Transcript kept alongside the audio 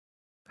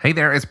Hey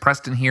there, it's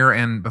Preston here.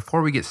 And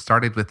before we get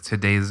started with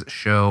today's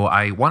show,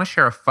 I want to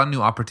share a fun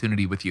new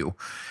opportunity with you.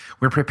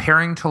 We're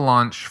preparing to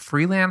launch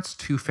Freelance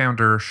to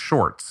Founder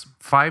Shorts,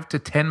 5 to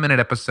 10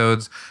 minute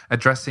episodes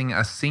addressing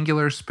a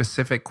singular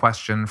specific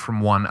question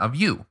from one of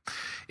you.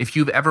 If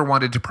you've ever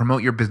wanted to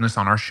promote your business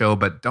on our show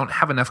but don't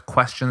have enough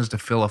questions to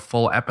fill a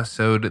full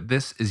episode,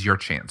 this is your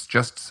chance.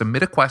 Just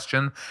submit a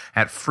question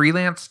at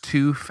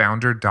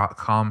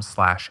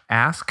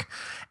freelance2founder.com/ask,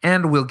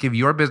 and we'll give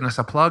your business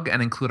a plug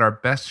and include our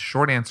best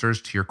short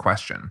answers to your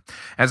question.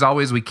 As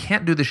always, we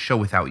can't do this show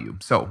without you.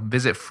 So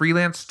visit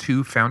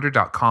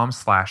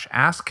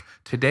freelance2founder.com/ask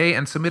today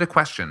and submit a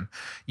question.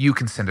 You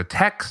can send a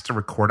text,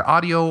 record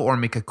audio, or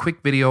make a quick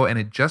video, and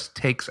it just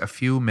takes a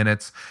few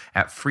minutes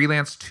at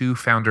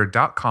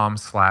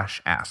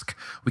freelance2founder.com/ask.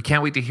 We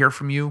can't wait to hear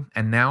from you.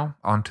 And now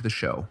on to the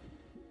show.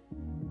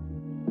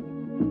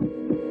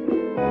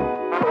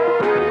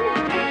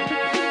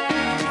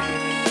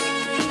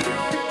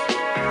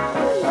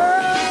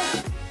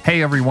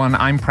 Hey everyone,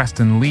 I'm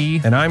Preston Lee.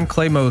 And I'm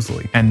Clay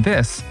Mosley. And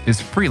this is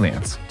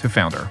Freelance to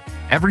Founder.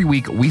 Every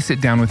week, we sit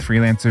down with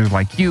freelancers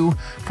like you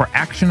for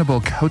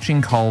actionable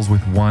coaching calls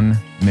with one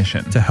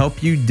mission: to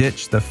help you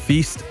ditch the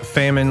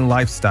feast-famine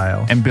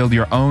lifestyle and build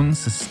your own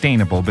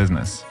sustainable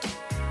business.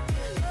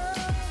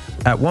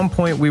 At one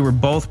point, we were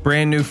both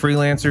brand new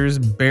freelancers,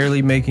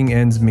 barely making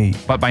ends meet.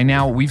 But by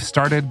now, we've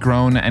started,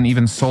 grown, and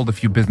even sold a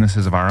few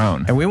businesses of our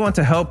own. And we want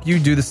to help you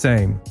do the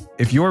same.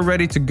 If you're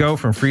ready to go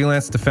from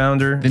freelance to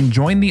founder, then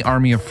join the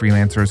army of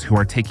freelancers who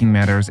are taking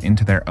matters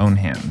into their own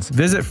hands.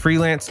 Visit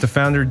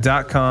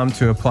freelance2founder.com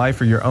to apply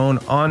for your own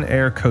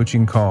on-air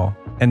coaching call.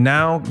 And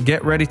now,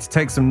 get ready to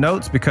take some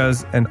notes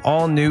because an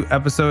all-new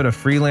episode of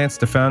Freelance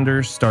to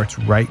Founder starts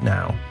right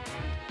now.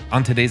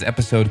 On today's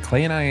episode,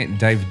 Clay and I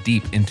dive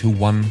deep into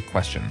one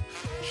question.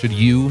 Should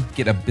you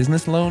get a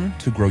business loan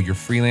to grow your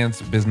freelance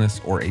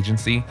business or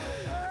agency?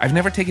 I've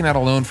never taken out a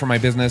loan for my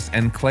business,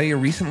 and Clay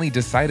recently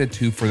decided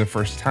to for the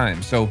first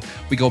time. So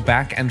we go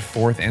back and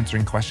forth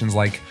answering questions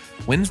like,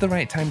 when's the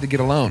right time to get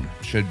a loan?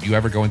 Should you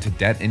ever go into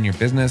debt in your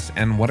business?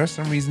 And what are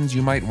some reasons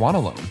you might want a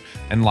loan?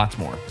 And lots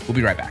more. We'll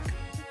be right back.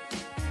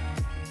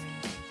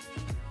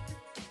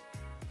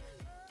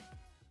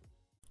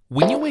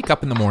 When you wake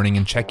up in the morning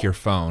and check your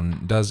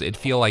phone, does it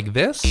feel like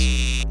this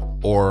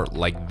or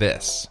like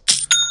this?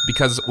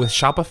 Because with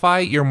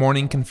Shopify, your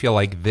morning can feel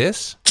like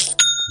this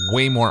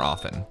way more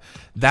often.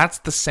 That's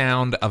the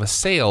sound of a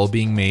sale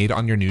being made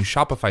on your new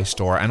Shopify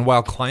store. And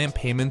while client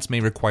payments may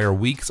require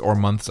weeks or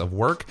months of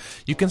work,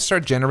 you can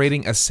start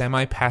generating a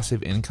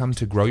semi-passive income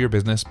to grow your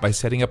business by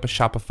setting up a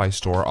Shopify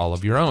store all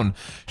of your own.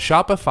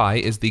 Shopify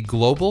is the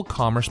global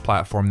commerce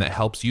platform that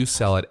helps you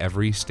sell at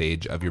every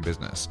stage of your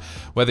business.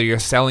 Whether you're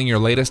selling your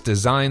latest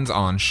designs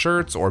on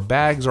shirts or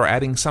bags or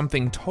adding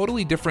something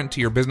totally different to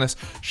your business,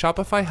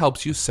 Shopify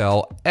helps you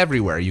sell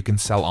everywhere. You can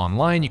sell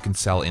online, you can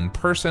sell in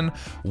person,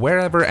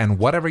 wherever and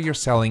whatever you're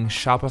selling,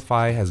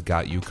 Shopify has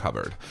got you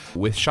covered.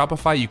 With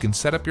Shopify, you can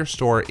set up your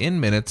store in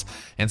minutes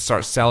and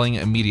start selling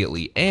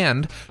immediately.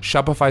 And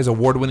Shopify's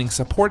award-winning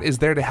support is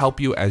there to help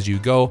you as you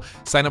go.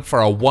 Sign up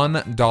for a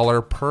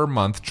 $1 per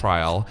month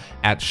trial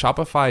at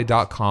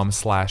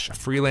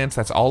shopify.com/freelance.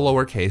 That's all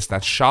lowercase.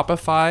 That's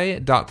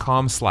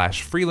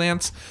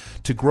shopify.com/freelance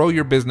to grow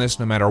your business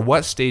no matter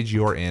what stage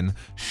you're in.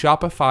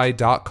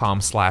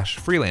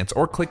 Shopify.com/freelance,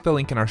 or click the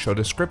link in our show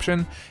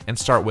description and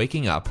start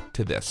waking up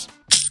to this.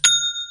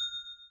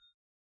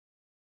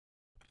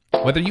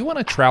 Whether you want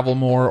to travel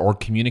more or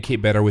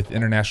communicate better with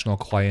international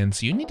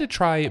clients, you need to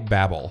try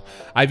Babbel.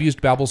 I've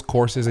used Babbel's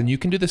courses, and you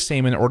can do the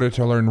same in order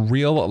to learn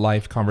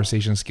real-life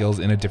conversation skills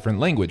in a different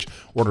language.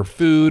 Order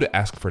food,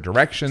 ask for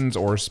directions,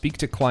 or speak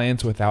to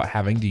clients without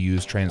having to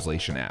use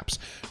translation apps.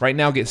 Right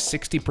now, get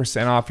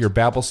 60% off your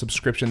Babbel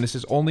subscription. This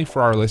is only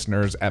for our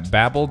listeners at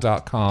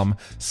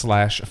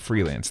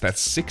babbel.com/freelance. That's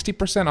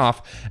 60%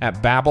 off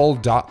at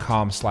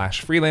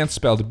babbel.com/freelance,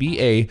 spelled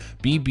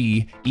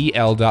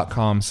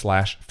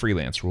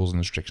BABBEL.com/freelance. Rules and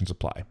restrictions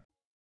apply.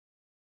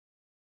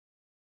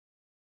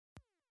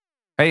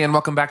 Hey, and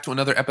welcome back to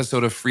another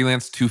episode of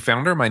Freelance to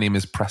Founder. My name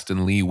is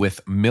Preston Lee with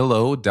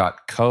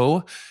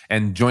Millo.co,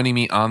 and joining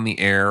me on the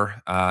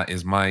air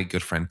is my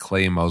good friend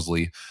Clay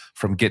Mosley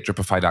from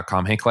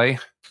GetDripify.com. Hey, Clay.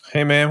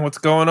 Hey, man, what's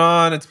going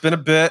on? It's been a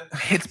bit.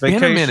 It's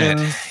been a minute.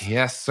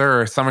 Yes,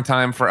 sir.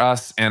 Summertime for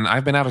us, and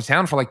I've been out of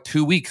town for like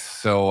 2 weeks.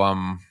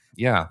 So,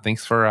 yeah,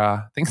 thanks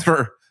for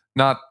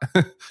not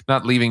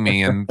leaving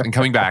me and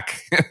coming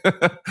back.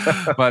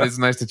 But it's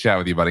nice to chat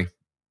with you, buddy.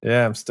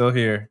 Yeah, I'm still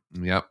here.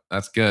 Yep,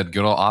 that's good.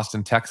 Good old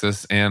Austin,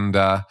 Texas. And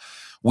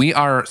we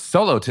are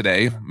solo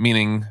today,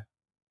 meaning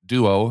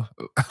duo.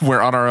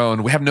 We're on our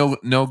own. We have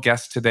no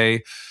guests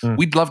today.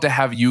 We'd love to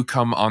have you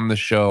come on the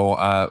show,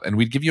 and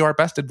we'd give you our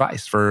best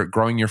advice for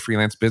growing your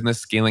freelance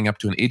business, scaling up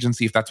to an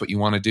agency if that's what you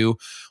want to do.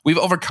 We've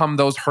overcome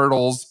those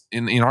hurdles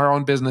in our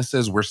own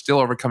businesses. We're still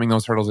overcoming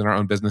those hurdles in our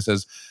own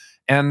businesses.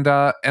 And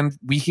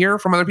we hear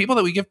from other people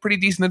that we give pretty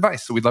decent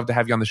advice. So we'd love to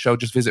have you on the show.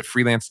 Just visit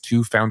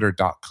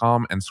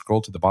freelance2founder.com and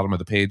scroll to the bottom of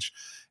the page,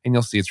 and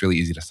you'll see it's really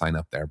easy to sign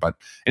up there. But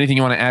anything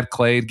you want to add,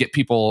 Clay, to get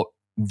people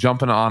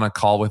jumping on a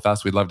call with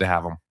us, we'd love to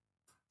have them.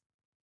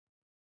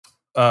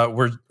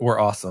 We're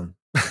awesome.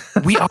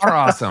 We are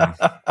awesome.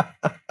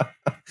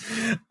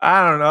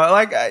 I don't know.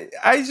 Like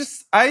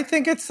I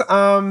think it's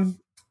a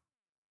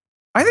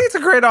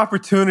great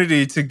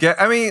opportunity to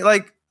get. I mean,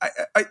 like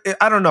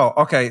I don't know.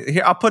 Okay,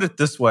 here I'll put it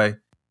this way.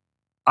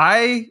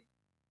 For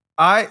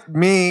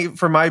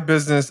my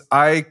business,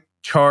 I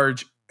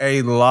charge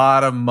a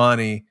lot of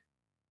money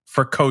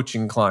for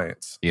coaching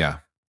clients. Yeah.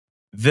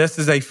 This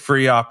is a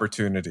free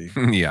opportunity.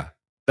 Yeah.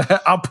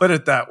 I'll put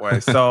it that way.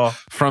 So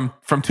from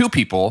two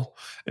people,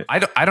 I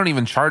don't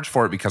even charge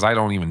for it because I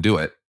don't even do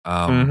it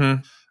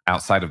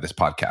outside of this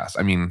podcast.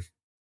 I mean,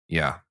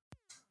 yeah.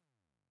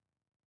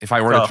 If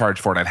I were to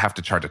charge for it, I'd have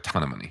to charge a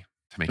ton of money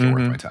to make it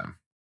worth my time.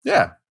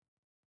 Yeah.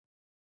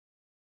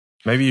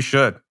 Maybe you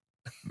should.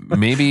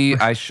 Maybe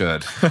I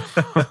should.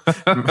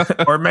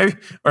 or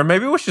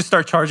maybe we should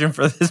start charging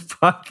for this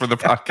podcast. For the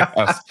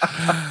podcast.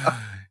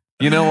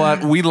 You know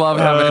what? We love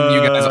having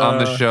you guys on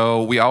the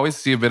show. We always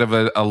see a bit of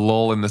a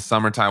lull in the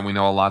summertime. We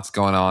know a lot's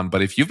going on.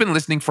 But if you've been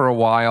listening for a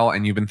while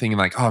and you've been thinking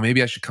like, oh,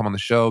 maybe I should come on the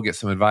show, get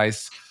some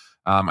advice.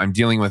 I'm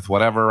dealing with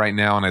whatever right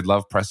now, and I'd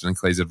love Preston and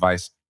Clay's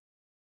advice.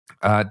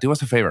 Do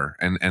us a favor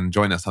and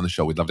join us on the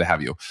show. We'd love to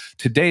have you.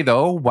 Today,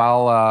 though,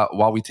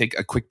 while we take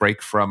a quick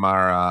break from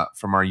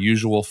our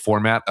usual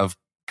format of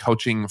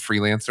coaching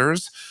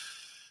freelancers,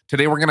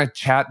 today we're going to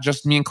chat,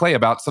 just me and Clay,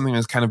 about something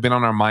that's kind of been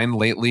on our mind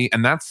lately,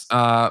 and that's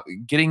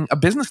getting a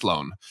business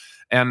loan.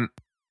 And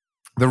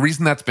the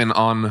reason that's been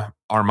on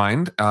our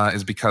mind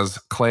is because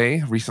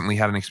Clay recently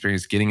had an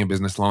experience getting a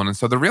business loan. And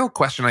so the real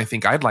question I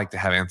think I'd like to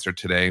have answered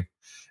today,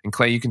 and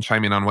Clay, you can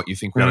chime in on what you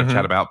think we ought to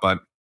chat about, but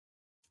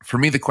for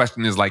me, the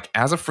question is like,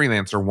 as a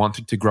freelancer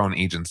wanting to grow an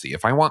agency,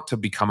 if I want to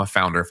become a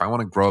founder, if I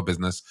want to grow a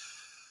business,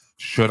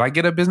 should I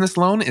get a business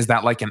loan? Is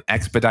that like an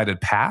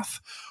expedited path?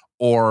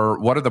 Or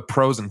what are the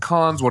pros and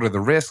cons? What are the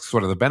risks?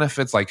 What are the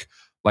benefits? Like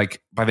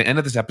by the end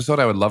of this episode,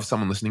 I would love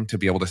someone listening to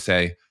be able to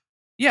say,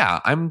 yeah,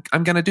 I'm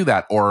going to do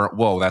that. Or,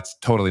 whoa, that's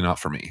totally not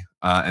for me.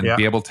 And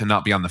be able to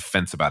not be on the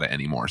fence about it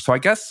anymore. So I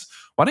guess,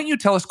 why don't you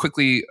tell us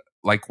quickly,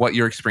 like what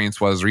your experience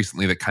was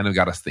recently that kind of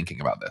got us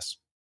thinking about this?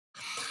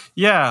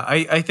 Yeah,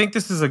 I think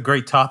this is a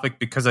great topic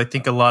because I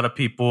think a lot of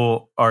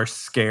people are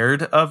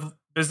scared of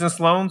business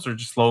loans or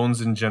just loans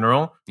in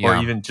general, or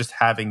even just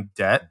having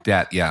debt.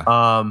 Debt, yeah.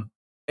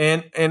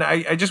 And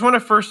I just want to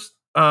first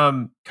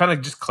kind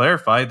of just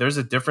clarify, there's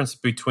a difference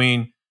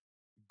between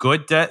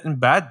good debt and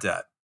bad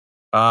debt.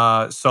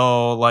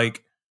 So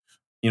like,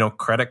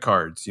 credit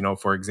cards,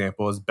 for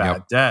example, is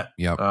bad debt.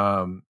 Yep.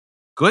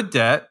 Good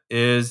debt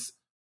is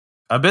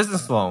a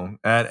business loan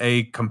at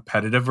a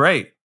competitive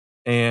rate.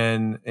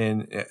 And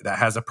that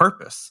has a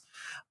purpose.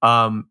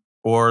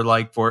 Or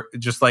like for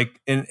just like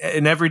in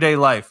everyday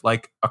life,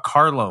 like a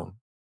car loan,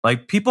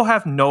 like people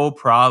have no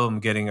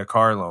problem getting a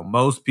car loan.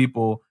 Most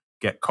people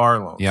get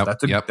car loans.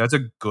 That's a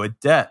good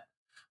debt.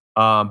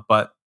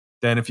 But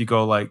then if you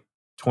go like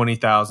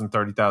 $20,000,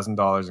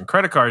 $30,000 in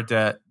credit card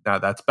debt, now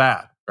that's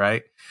bad,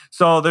 right?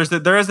 So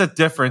there is a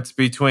difference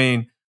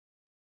between,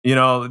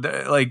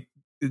 like,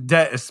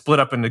 debt is split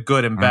up into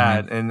good and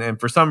bad. And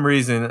for some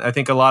reason, I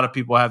think a lot of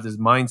people have this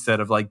mindset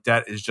of like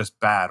debt is just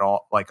bad,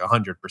 all like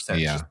 100%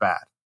 just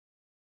bad.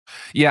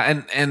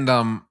 Yeah. And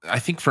I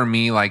think for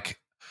me, like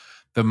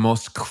the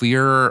most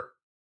clear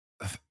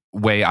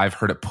way I've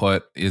heard it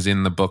put is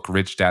in the book,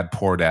 Rich Dad,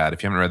 Poor Dad.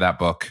 If you haven't read that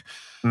book,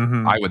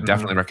 I would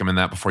definitely recommend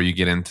that before you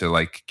get into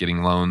like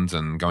getting loans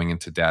and going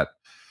into debt.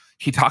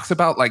 He talks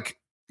about like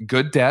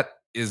good debt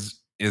is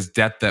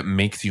debt that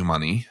makes you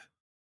money.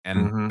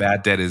 And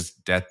bad debt is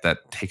debt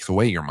that takes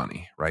away your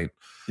money, right?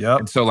 Yep.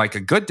 And so like a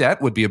good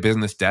debt would be a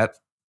business debt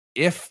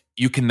if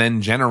you can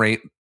then generate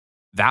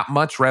that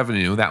much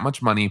revenue, that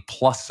much money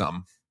plus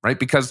some, right?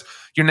 Because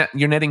you're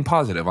netting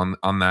positive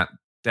on that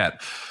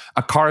debt.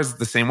 A car is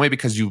the same way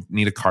because you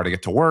need a car to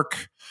get to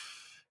work.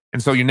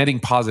 And so you're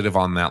netting positive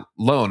on that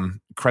loan.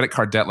 Credit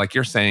card debt, like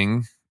you're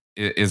saying,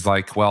 is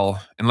like,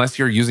 well, unless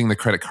you're using the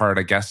credit card,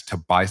 I guess, to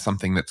buy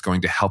something that's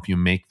going to help you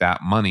make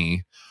that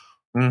money.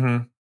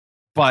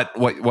 But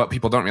what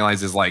people don't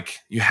realize is like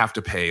you have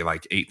to pay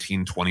like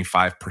 18,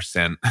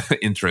 25%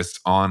 interest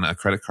on a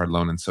credit card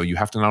loan. And so you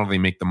have to not only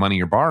make the money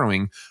you're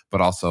borrowing, but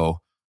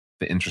also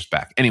the interest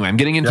back. Anyway, I'm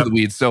getting into the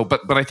weeds. So,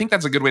 but I think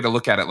that's a good way to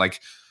look at it. Like,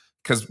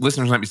 because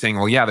listeners might be saying,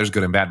 well, yeah, there's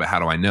good and bad, but how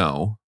do I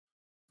know?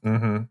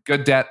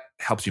 Good debt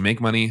helps you make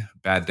money.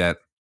 Bad debt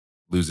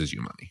loses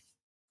you money.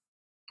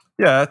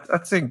 Yeah, I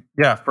think,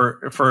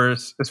 for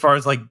as far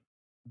as like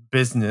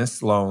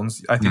business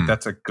loans, I think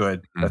that's a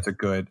good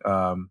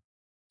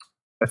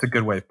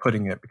way of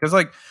putting it, because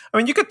like, I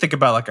mean, you could think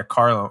about like a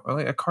car loan.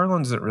 Like, a car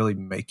loan doesn't really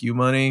make you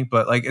money,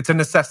 but like it's a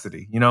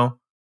necessity,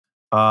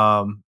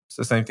 It's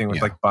the same thing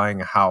with like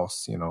buying a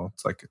house,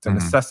 it's like it's a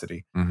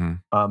necessity.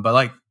 But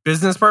like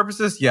business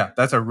purposes,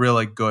 that's a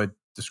really good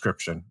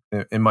description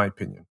in my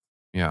opinion.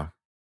 Yeah.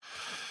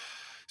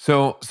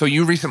 So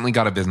you recently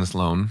got a business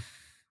loan.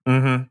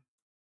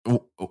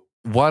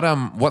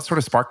 What sort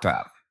of sparked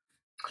that?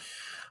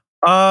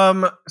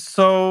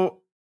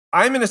 So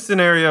I'm in a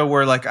scenario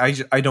where like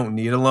I don't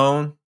need a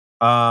loan.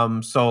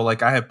 So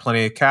like I have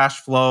plenty of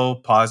cash flow,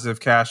 positive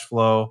cash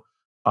flow,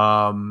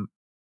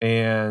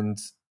 and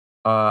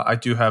I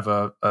do have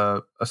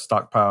a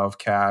stockpile of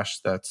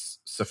cash that's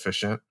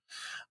sufficient.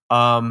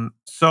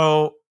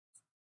 So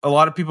a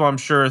lot of people, I'm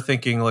sure, are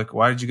thinking like,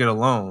 why did you get a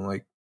loan?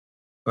 Like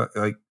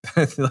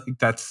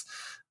that's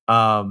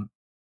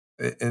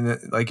and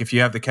like if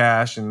you have the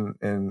cash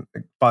and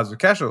positive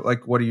cash flow,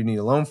 like what do you need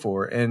a loan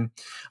for? And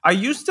I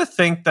used to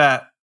think,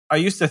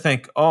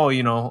 oh,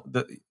 you know,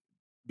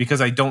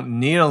 because I don't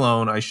need a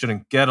loan, I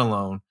shouldn't get a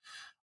loan.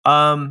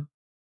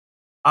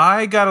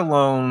 I got a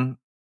loan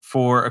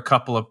for a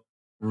couple of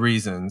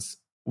reasons.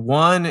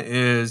 One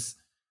is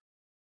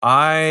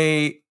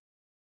the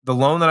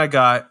loan that I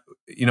got,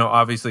 you know,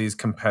 obviously is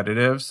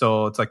competitive,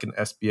 so it's like an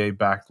SBA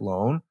backed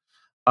loan.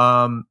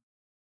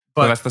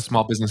 But that's the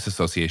Small Business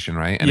Association,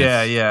 right? And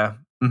yeah.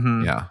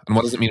 Mm-hmm. Yeah. And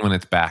what does it mean when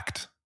it's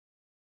backed?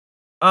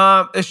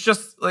 It's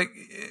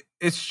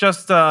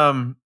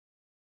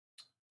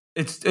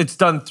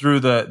done through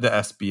the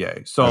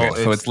SBA. So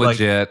okay, so it's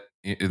legit.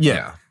 Like,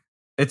 yeah.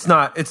 It's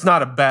not a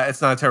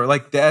terrible,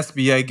 like the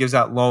SBA gives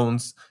out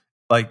loans,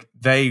 like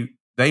they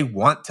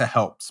want to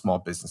help small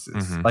businesses.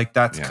 Mm-hmm. Like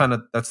that's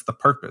that's the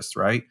purpose,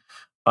 right?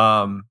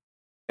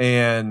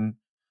 And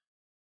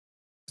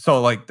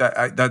so like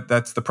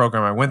that's the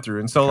program I went through.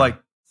 And so like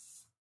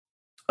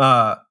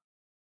I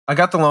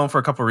got the loan for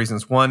a couple of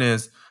reasons. One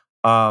is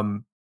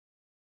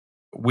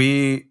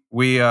we're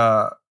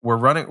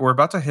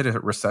about to hit a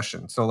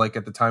recession. So like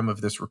at the time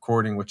of this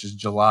recording, which is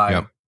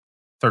July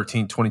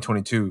 13,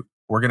 2022,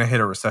 we're going to hit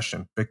a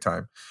recession big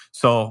time.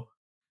 So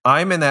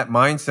I'm in that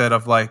mindset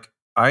of like,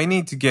 I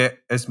need to get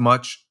as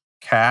much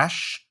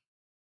cash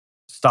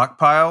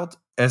stockpiled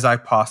as I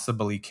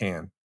possibly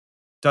can.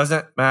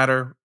 Doesn't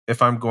matter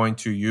if I'm going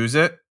to use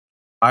it.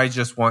 I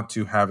just want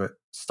to have it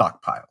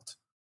stockpiled.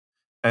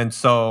 And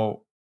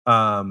so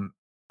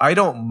I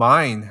don't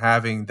mind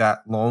having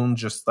that loan,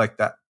 just like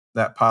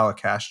that pile of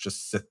cash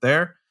just sit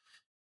there,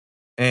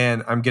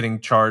 and I'm getting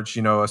charged,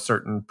 you know, a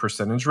certain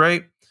percentage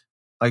rate.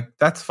 Like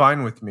that's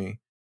fine with me,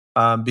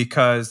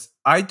 because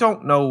I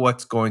don't know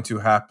what's going to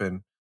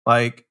happen.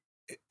 Like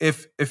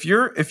if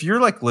you're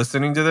like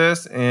listening to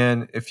this,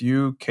 and if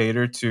you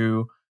cater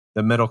to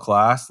the middle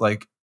class,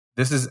 like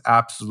this is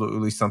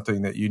absolutely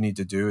something that you need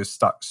to do, is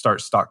start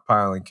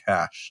stockpiling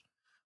cash,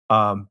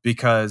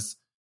 because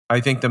I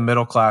think the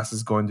middle class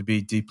is going to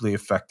be deeply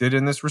affected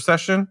in this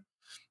recession.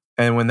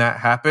 And when that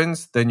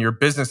happens, then your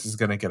business is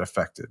going to get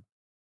affected.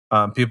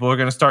 People are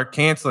going to start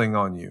canceling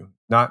on you,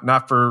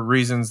 not for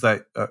reasons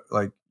that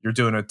like you're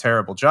doing a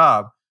terrible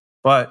job,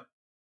 but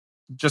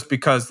just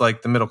because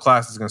like the middle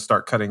class is going to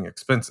start cutting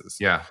expenses.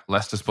 Yeah,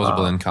 less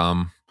disposable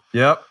income.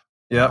 Yep.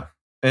 Yeah.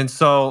 And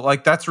so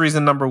like that's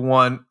reason number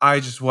one. I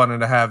just wanted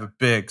to have a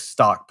big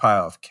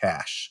stockpile of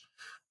cash.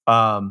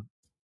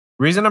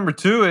 Reason number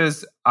two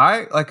is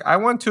I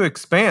want to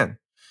expand.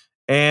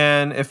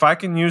 And if I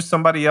can use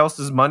somebody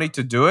else's money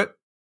to do it,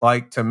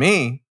 like to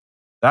me,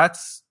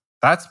 that's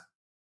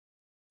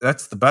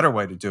the better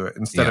way to do it,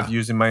 instead of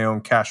using my own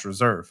cash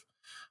reserve.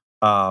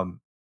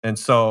 And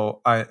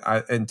so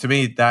and to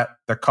me, that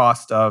the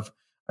cost of,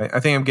 I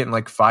think I'm getting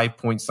like 5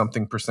 point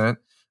something percent.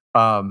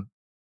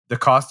 The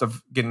cost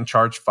of getting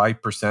charged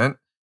 5%,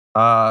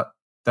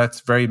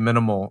 that's very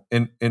minimal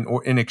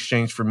in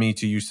exchange for me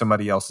to use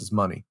somebody else's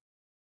money.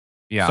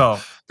 Yeah. So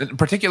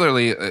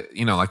particularly,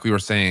 you know, like we were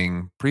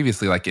saying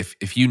previously, like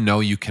if you know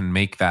you can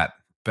make that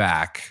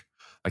back,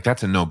 like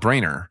that's a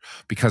no-brainer,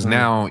 because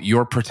now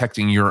you're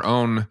protecting your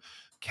own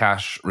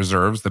cash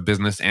reserves, the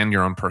business and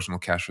your own personal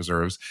cash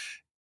reserves,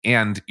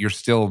 and you're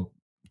still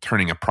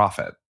turning a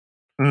profit.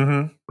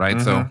 Mm-hmm. Right?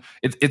 Mm-hmm. So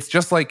it's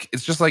just like,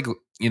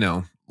 you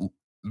know,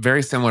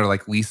 very similar,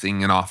 like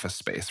leasing an office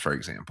space, for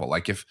example.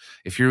 Like if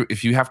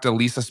you have to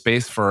lease a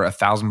space for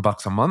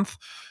 $1,000 a month,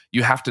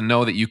 you have to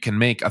know that you can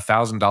make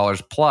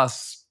 $1,000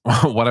 plus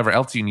whatever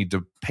else you need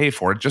to pay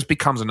for. It just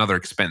becomes another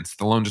expense.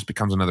 The loan just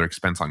becomes another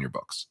expense on your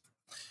books.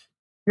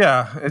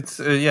 Yeah, it's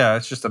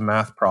just a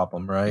math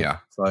problem, right? Yeah,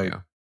 it's like,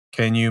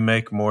 can you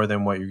make more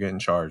than what you're getting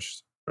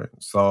charged? Right?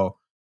 So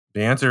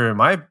the answer in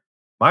my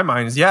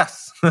mind is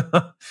yes.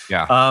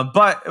 Yeah.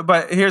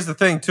 But here's the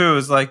thing too: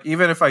 is like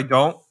even if I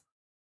don't,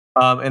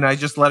 and I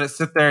just let it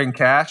sit there in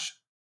cash,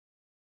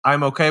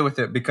 I'm okay with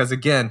it, because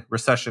again,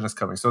 recession is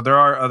coming. So there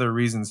are other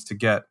reasons to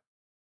get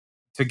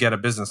a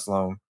business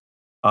loan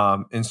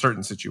in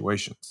certain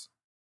situations.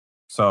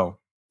 So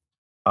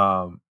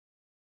I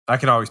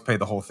can always pay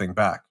the whole thing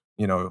back,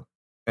 you know,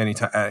 at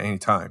any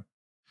time.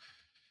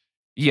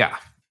 Yeah.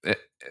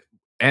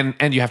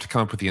 And you have to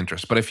come up with the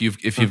interest. But if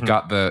you've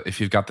got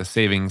the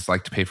savings,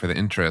 like to pay for the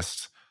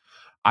interest,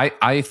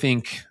 I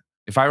think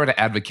if I were to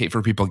advocate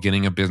for people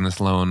getting a business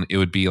loan, it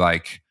would be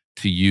like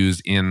to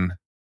use in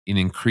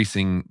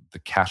increasing the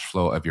cash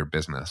flow of your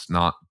business,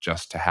 not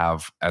just to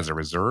have as a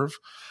reserve.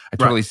 I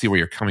totally see where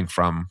you're coming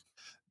from.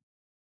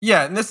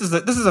 Yeah, and this is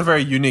a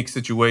very unique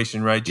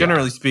situation, right?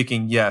 Generally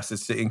speaking, yes,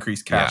 it's to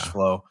increase cash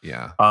flow.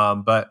 Yeah.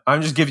 But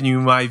I'm just giving you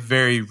my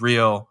very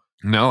real.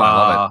 No, I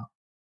love it.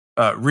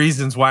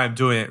 reasons why I'm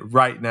doing it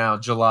right now,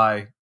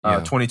 July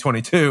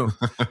 2022.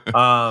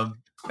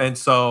 And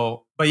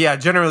so, but yeah,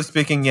 generally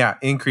speaking, yeah,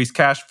 increased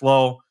cash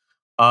flow.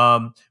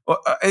 Well,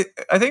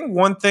 I think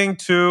one thing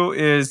too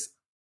is,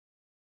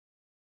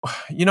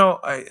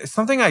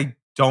 something I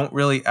don't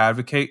really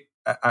advocate.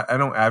 I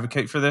don't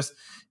advocate for this.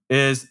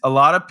 Is a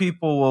lot of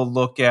people will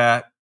look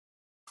at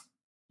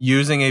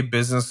using a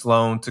business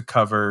loan to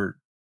cover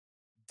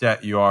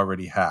debt you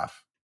already have.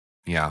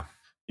 Yeah,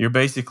 you're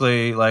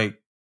basically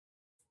like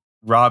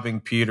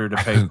robbing Peter to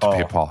pay Paul. To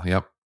pay Paul.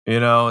 Yep.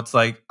 It's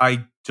like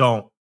I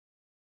don't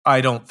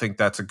think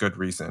that's a good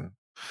reason.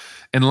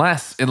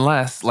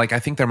 Unless, like, I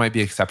think there might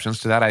be exceptions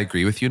to that. I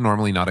agree with you.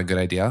 Normally not a good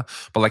idea.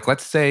 But like,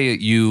 let's say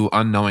you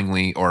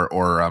unknowingly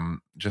or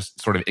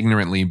just sort of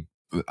ignorantly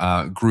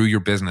grew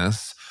your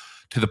business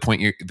to the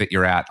point that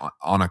you're at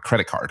on a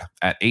credit card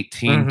at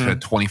 18 to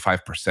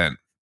 25%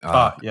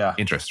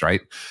 interest, right?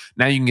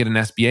 Now you can get an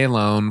SBA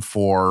loan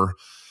for,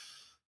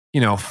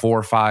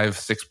 4, 5,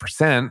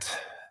 6%.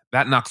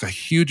 That knocks a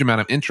huge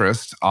amount of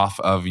interest off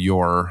of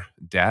your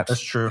debt.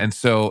 That's true. And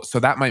so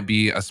that might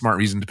be a smart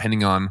reason,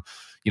 depending on,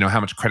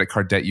 how much credit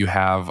card debt you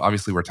have.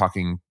 Obviously, we're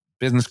talking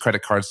business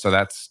credit cards, so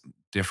that's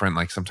different.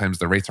 Like sometimes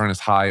the rates aren't as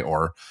high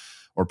or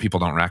people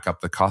don't rack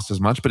up the cost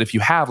as much. But if you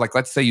have, like,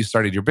 let's say you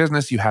started your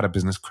business, you had a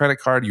business credit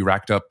card, you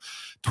racked up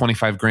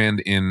 25 grand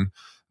in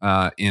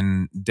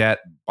debt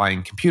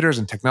buying computers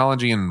and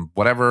technology and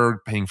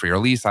whatever, paying for your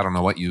lease. I don't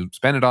know what you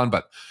spend it on,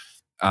 but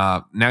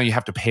now you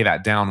have to pay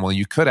that down. Well,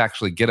 you could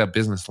actually get a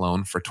business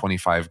loan for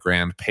 25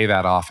 grand, pay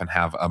that off, and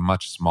have a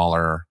much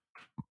smaller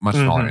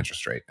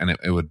interest rate, and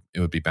it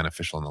would be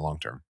beneficial in the long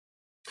term.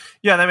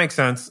 Yeah, that makes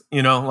sense.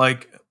 In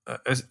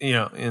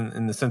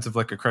the sense of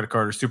like a credit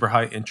card or super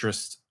high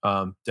interest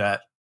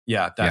debt.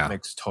 Yeah, that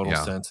makes total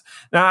sense.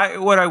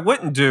 Now, what I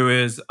wouldn't do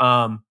is,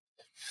 so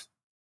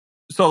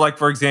like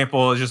for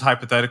example, just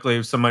hypothetically,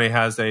 if somebody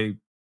has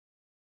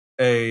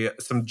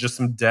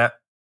some debt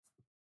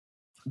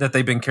that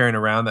they've been carrying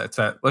around that's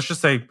at, let's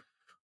just say,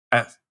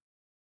 at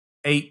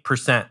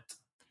 8%,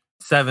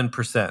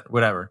 7%,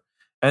 whatever.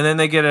 And then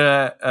they get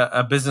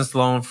a business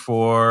loan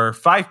for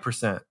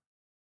 5%.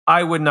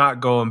 I would not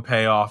go and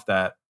pay off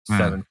that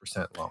 7%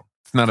 loan.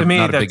 It's not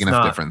a big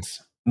enough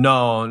difference.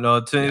 No,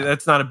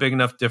 that's not a big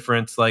enough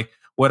difference. Like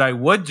what I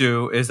would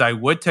do is I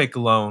would take a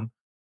loan.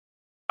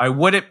 I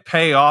wouldn't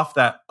pay off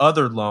that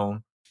other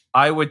loan.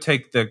 I would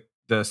take the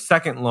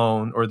second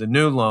loan or the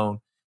new loan,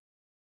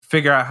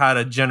 figure out how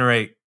to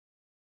generate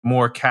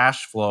more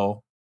cash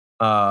flow,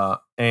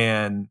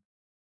 and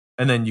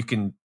then you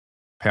can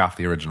pay off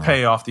the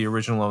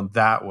original loan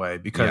that way,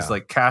 because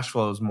like cash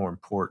flow is more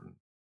important.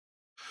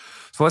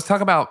 So let's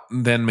talk about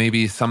then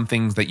maybe some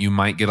things that you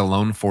might get a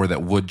loan for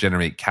that would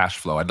generate cash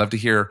flow. I'd love to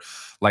hear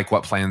like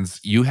what plans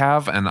you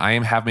have, and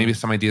I have maybe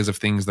some ideas of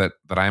things that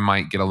I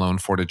might get a loan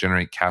for to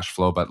generate cash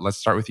flow. But let's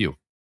start with you.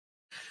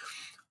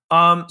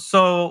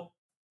 So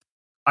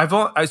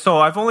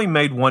I've only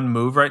made one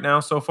move right now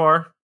so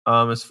far.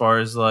 As far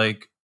as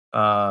like,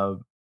 so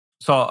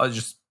I'll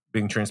just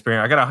being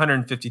transparent, I got a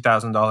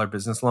 $150,000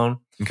 business loan.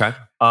 Okay.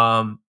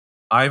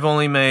 I've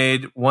only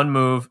made one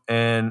move,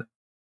 and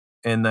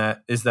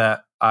that is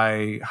that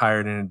I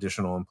hired an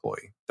additional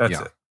employee. That's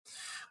it.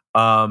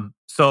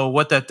 So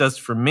what that does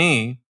for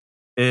me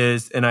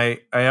is, and I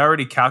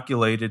already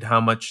calculated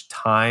how much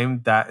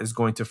time that is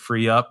going to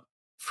free up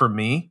for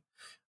me.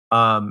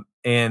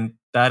 And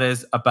that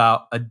is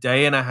about a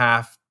day and a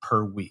half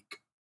per week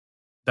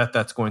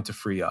that's going to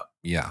free up.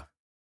 Yeah.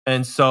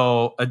 And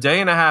so a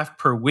day and a half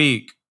per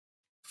week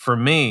for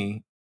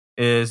me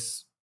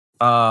is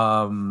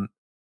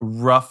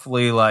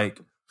roughly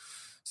like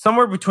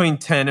somewhere between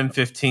 $10,000 and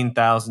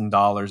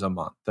 $15,000 a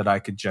month that I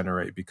could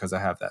generate because I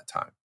have that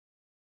time.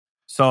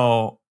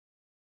 So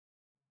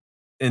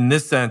in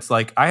this sense,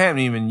 like I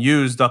haven't even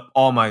used up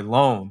all my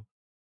loan,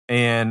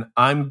 and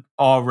I'm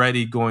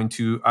already going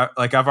to,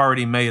 I've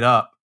already made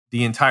up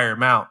the entire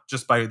amount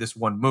just by this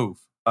one move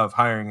of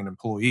hiring an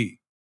employee.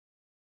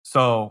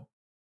 So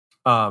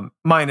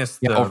minus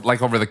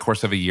over the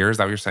course of a year, is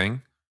that what you're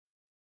saying?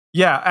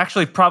 Yeah,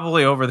 actually,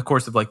 probably over the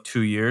course of like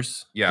 2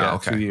 years. Yeah,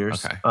 okay. 2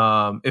 years. Okay.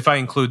 If I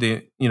include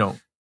the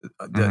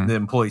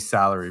employee's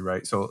salary,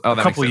 right? So a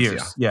couple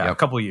years. Yeah, a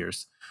couple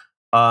years.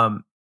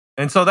 And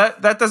so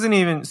that doesn't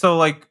even, so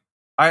like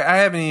I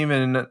haven't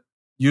even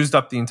used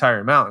up the entire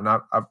amount,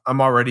 and I'm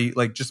already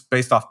like, just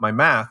based off my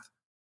math,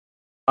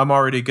 I'm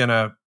already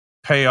gonna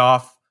pay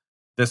off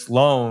this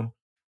loan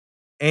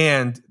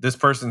and this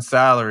person's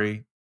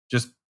salary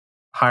just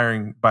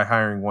hiring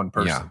one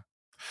person. Yeah.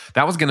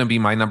 That was going to be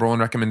my number one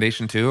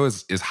recommendation too,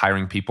 is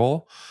hiring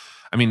people.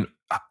 I mean,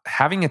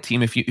 having a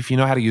team, if you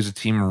know how to use a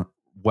team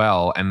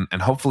well, and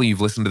hopefully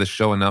you've listened to the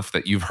show enough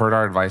that you've heard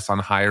our advice on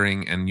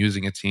hiring and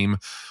using a team.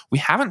 We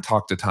haven't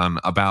talked a ton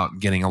about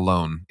getting a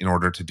loan in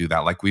order to do that.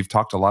 Like we've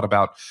talked a lot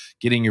about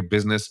getting your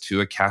business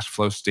to a cash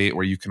flow state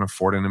where you can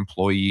afford an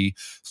employee,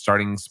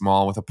 starting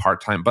small with a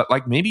part-time, but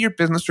like maybe your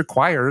business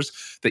requires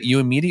that you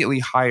immediately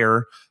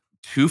hire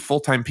two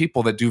full-time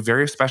people that do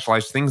very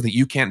specialized things that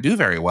you can't do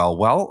very well.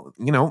 Well,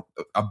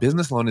 a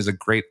business loan is a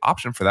great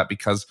option for that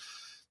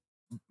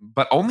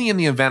but only in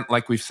the event,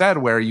 like we've said,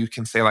 where you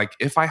can say, like,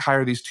 if I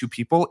hire these two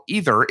people,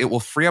 either it will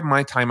free up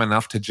my time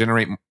enough to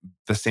generate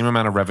the same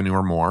amount of revenue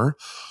or more,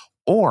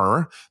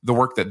 or the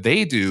work that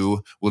they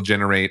do will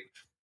generate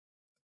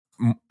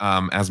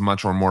as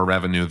much or more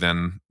revenue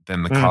than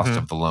the cost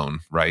of the loan,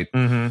 right?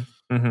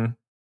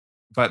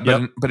 But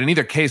in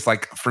either case,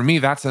 like for me,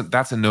 that's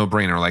a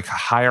no-brainer. Like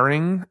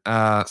hiring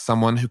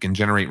someone who can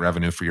generate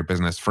revenue for your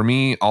business. For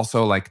me,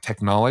 also like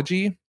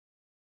technology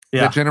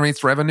that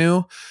generates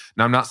revenue.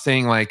 Now, I'm not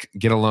saying like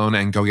get a loan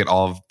and go get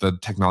all of the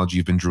technology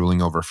you've been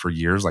drooling over for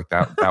years. Like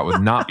that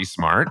would not be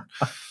smart.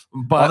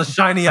 But all the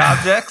shiny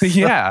objects.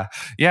 yeah.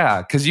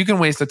 Because you can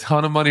waste a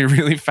ton of money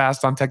really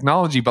fast on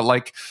technology. But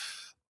like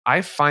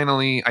I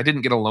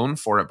didn't get a loan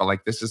for it, but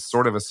like this is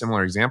sort of a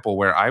similar example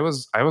where I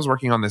was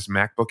working on this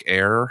MacBook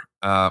Air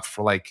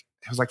for like,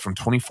 it was like from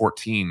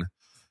 2014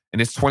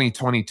 and it's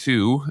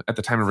 2022 at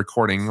the time of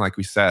recording, like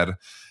we said.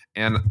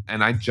 And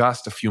I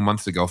just a few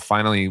months ago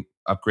finally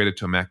upgraded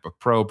to a MacBook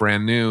Pro,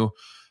 brand new,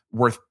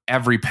 worth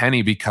every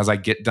penny because I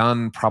get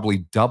done probably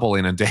double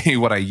in a day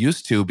what I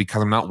used to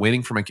because I'm not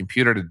waiting for my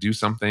computer to do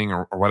something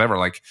or whatever.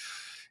 Like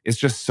it's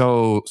just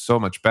so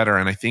much better.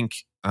 And I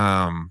think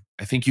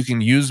you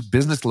can use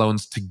business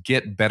loans to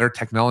get better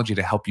technology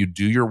to help you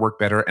do your work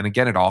better. And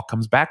again, it all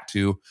comes back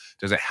to,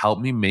 does it help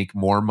me make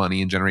more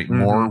money and generate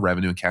more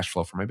revenue and cash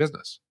flow for my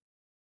business?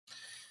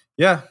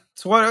 Yeah,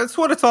 it's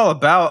what it's all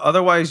about.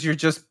 Otherwise, you're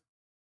just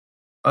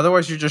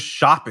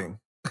shopping.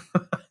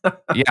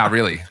 Yeah,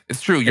 really,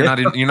 it's true. You're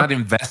not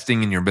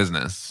investing in your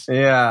business.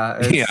 Yeah,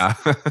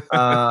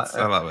 I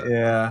love it.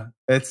 Yeah,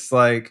 it's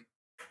like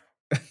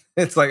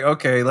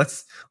okay,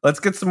 let's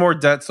get some more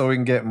debt so we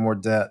can get more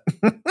debt.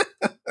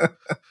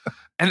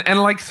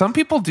 and like some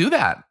people do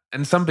that,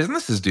 and some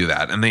businesses do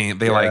that, and they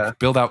like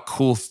build out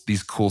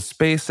these cool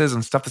spaces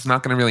and stuff that's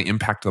not going to really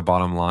impact the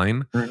bottom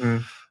line.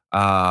 And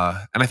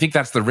I think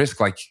that's the risk.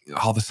 Like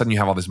all of a sudden you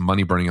have all this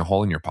money burning a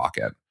hole in your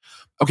pocket.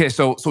 Okay,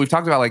 so we've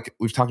talked about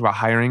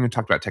hiring, we've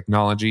talked about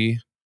technology.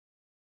 Is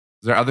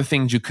there other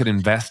things you could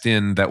invest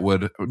in that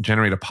would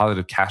generate a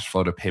positive cash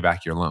flow to pay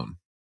back your loan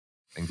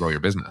and grow your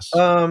business?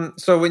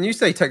 So when you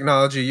say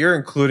technology, you're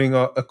including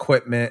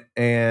equipment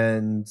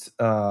and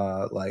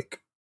like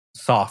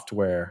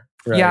software,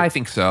 right? Yeah, I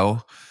think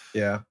so.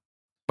 Yeah.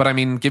 But I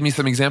mean, give me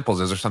some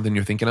examples. Is there something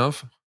you're thinking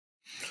of?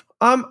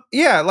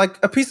 Yeah, like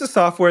a piece of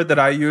software that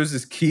I use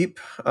is Keep,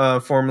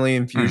 formerly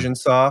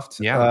Infusionsoft.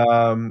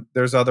 Yeah.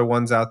 There's other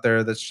ones out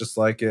there that's just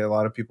like it. A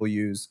lot of people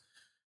use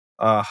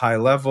High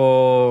Level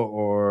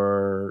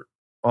or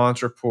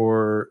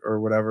Entreport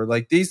or whatever.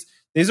 Like these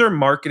are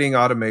marketing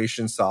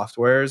automation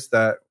softwares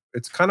that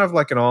it's kind of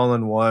like an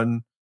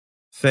all-in-one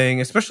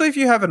thing, especially if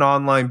you have an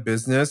online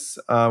business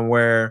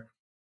where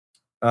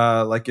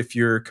like if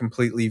you're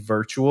completely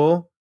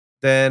virtual,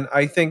 then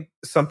I think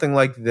something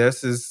like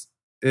this is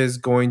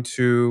going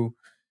to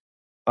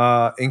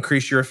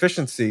increase your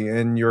efficiency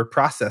and your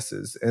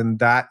processes, and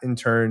that in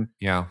turn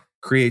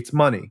creates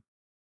money.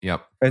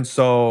 Yep. And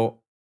so,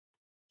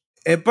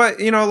 but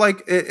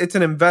like it's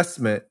an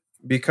investment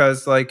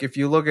because like if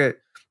you look at,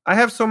 I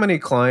have so many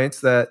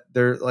clients that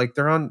they're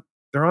on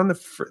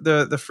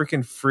the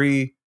freaking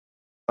free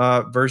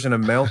version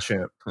of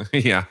MailChimp.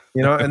 Yeah.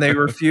 And they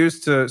refuse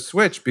to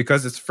switch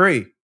because it's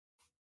free.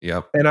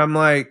 Yep. And I'm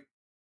like,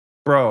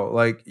 bro,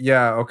 like,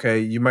 yeah, okay,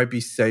 you might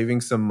be saving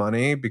some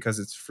money because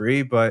it's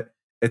free, but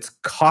it's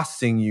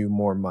costing you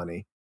more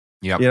money.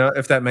 Yep.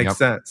 If that makes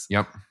sense.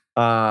 Yep.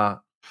 I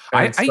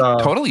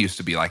totally used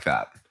to be like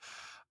that.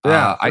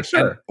 Yeah, for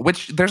sure.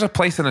 Which there's a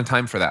place and a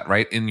time for that,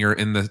 right? In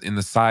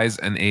the size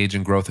and age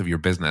and growth of your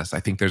business, I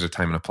think there's a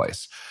time and a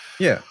place.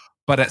 Yeah.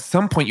 But at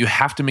some point, you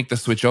have to make the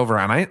switch over.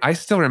 And I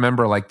still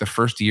remember like the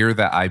first year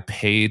that I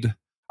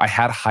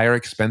had higher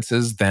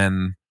expenses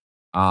than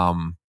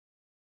I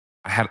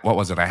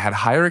had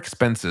higher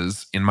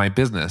expenses in my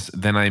business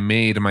than I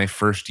made my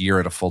first year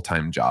at a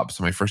full-time job.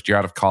 So my first year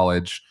out of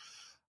college,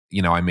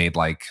 I made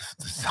like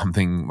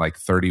something like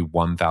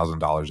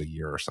 $31,000 a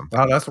year or something.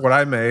 Oh, that's what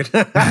I made.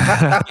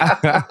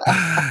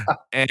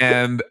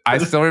 And I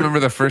still remember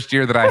the first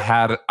year that I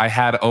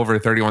had over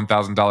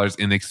 $31,000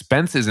 in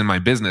expenses in my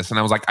business. And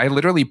I was like, I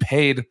literally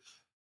paid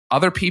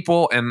other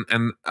people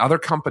and other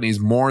companies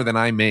more than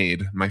I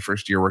made my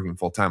first year working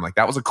full-time. Like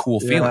that was a cool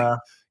feeling.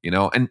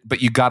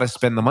 But you got to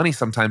spend the money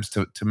sometimes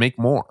to make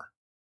more.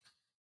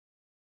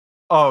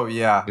 Oh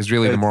yeah, is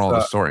really the moral of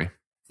the story.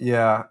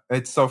 Yeah,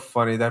 it's so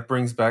funny. That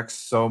brings back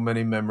so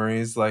many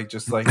memories, like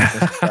just like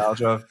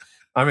nostalgia.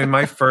 I mean,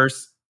 my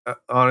first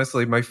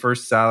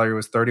salary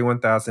was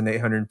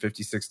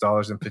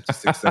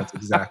 $31,856.56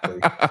 exactly.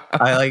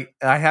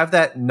 I have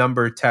that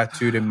number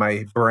tattooed in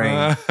my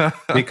brain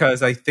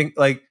because I think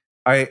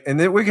and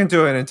then we can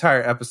do an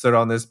entire episode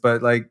on this,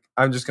 but like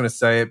I'm just gonna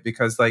say it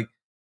because like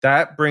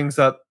that brings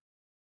up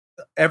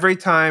every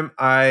time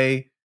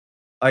I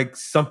like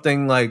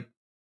something like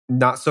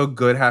not so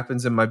good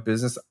happens in my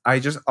business, I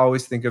just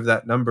always think of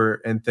that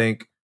number and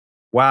think,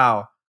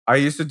 wow, I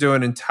used to do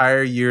an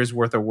entire year's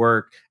worth of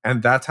work,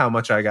 and that's how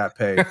much I got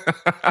paid.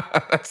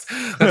 that's so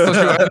true.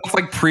 That's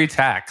like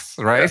pre-tax,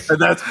 right?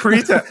 That's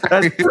pre-tax.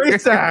 That's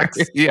pre-tax.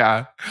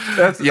 Yeah.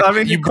 That's, yeah. I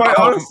mean, you quite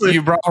honestly,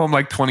 you brought home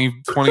like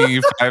 20,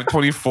 25,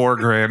 24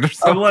 grand or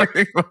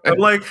something. I'm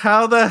like,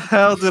 how the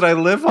hell did I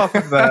live off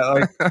of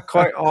that? Like,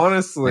 quite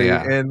honestly.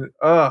 Yeah. And,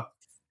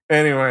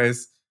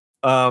 anyways,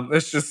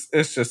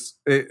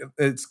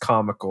 it's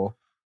comical.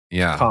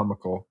 Yeah.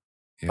 Comical.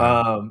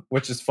 Yeah.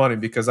 Which is funny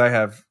because I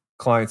have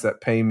clients that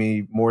pay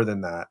me more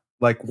than that.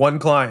 Like one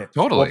client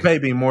Totally will pay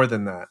me more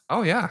than that.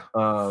 Oh yeah.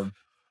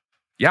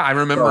 Yeah, I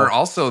remember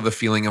also the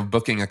feeling of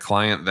booking a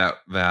client that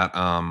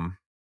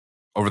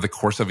over the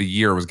course of a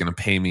year was going to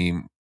pay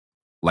me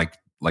like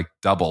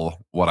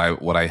double what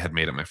I had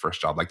made at my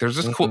first job. Like there's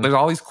just cool. There's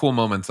all these cool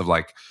moments of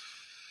like.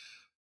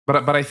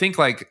 But I think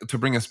like to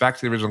bring us back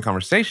to the original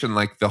conversation,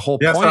 like the whole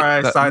point.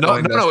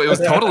 No, it was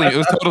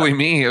totally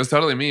me. It was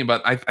totally me.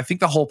 But I think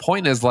the whole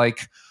point is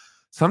like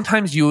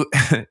sometimes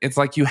it's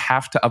like you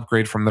have to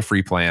upgrade from the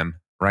free plan,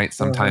 right?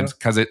 Sometimes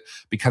because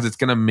it's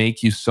going to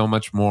make you so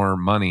much more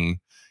money.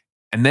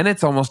 And then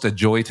it's almost a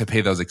joy to pay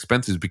those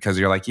expenses because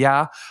you're like,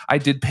 yeah, I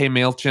did pay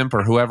MailChimp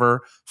or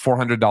whoever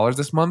 $400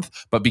 this month,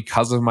 but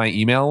because of my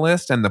email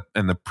list and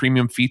the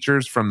premium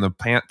features from the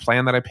plan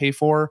that I pay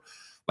for,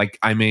 like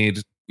I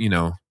made,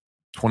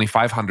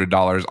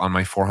 $2,500 on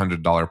my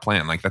 $400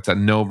 plan. Like that's a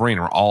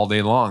no-brainer. All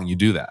day long, you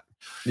do that.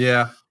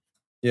 Yeah.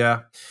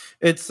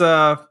 It's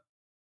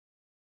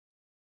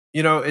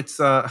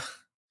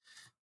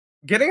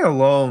getting a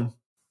loan.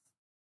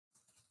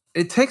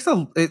 It takes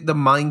the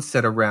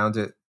mindset around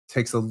it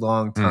takes a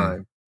long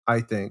time.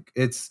 I think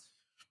it's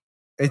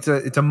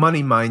a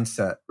money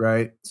mindset,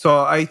 right?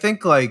 So I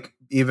think like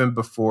even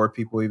before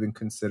people even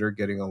consider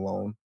getting a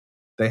loan,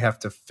 they have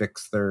to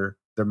fix their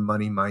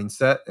money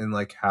mindset and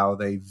like how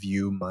they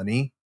view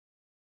money.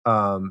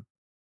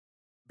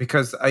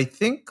 Because I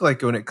think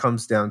like when it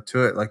comes down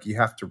to it, like you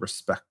have to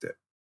respect it.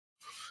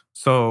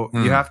 So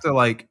you have to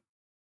like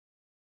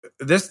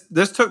this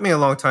took me a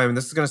long time, and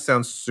this is going to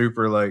sound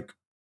super like,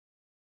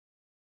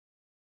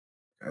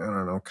 I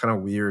don't know, kind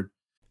of weird.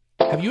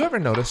 Have you ever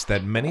noticed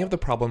that many of the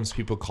problems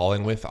people call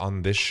in with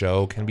on this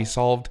show can be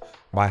solved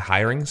by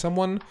hiring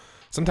someone?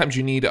 Sometimes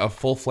you need a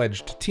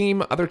full-fledged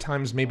team, other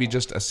times maybe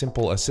just a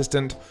simple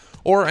assistant,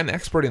 or an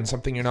expert in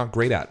something you're not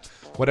great at.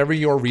 Whatever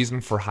your reason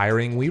for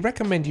hiring, we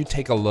recommend you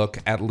take a look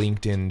at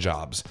LinkedIn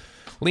Jobs.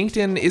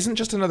 LinkedIn isn't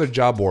just another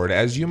job board.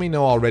 As you may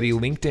know already,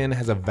 LinkedIn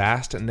has a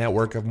vast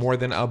network of more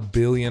than 1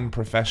 billion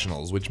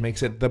professionals, which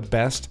makes it the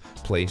best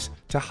place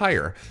to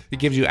hire. It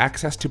gives you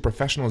access to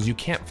professionals you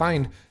can't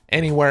find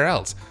anywhere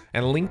else.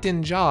 And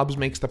LinkedIn Jobs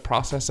makes the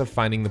process of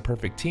finding the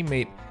perfect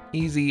teammate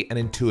easy and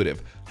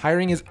intuitive.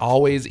 Hiring is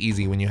always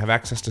easy when you have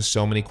access to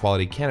so many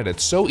quality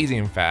candidates. So easy,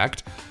 in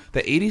fact,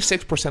 that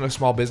 86% of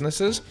small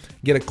businesses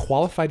get a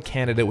qualified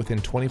candidate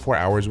within 24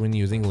 hours when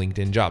using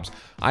LinkedIn Jobs.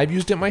 I've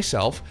used it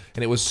myself,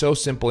 and it was so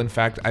simple. In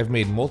fact, I've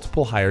made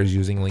multiple hires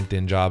using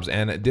LinkedIn Jobs.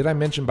 And did I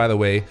mention, by the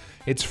way,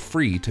 it's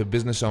free to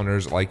business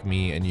owners like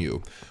me and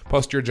you.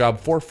 Post your job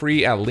for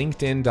free at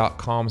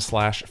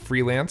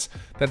linkedin.com/freelance.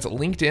 That's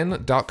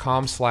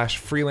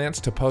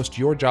linkedin.com/freelance to post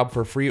your job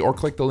for free, or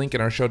click the link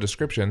in our show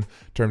description.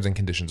 Terms and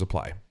conditions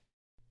apply.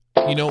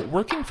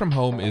 Working from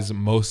home is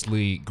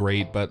mostly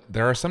great, but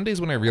there are some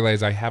days when I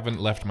realize I haven't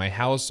left my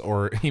house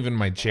or even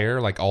my chair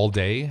like all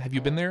day. Have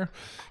you been there?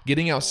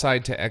 Getting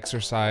outside to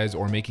exercise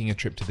or making a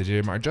trip to the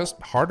gym are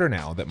just harder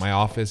now that my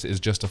office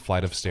is just a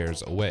flight of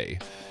stairs away.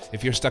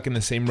 If you're stuck in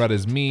the same rut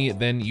as me,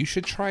 then you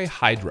should try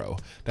Hydrow.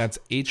 That's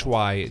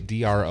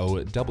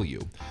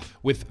HYDROW.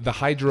 With the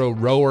Hydrow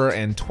rower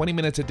and 20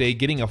 minutes a day,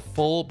 getting a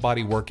full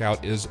body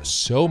workout is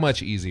so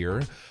much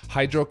easier.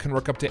 Hydrow can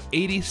work up to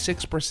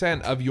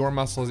 86% of your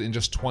muscles in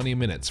just 20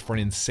 minutes for an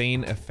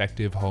insane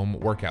effective home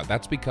workout.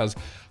 That's because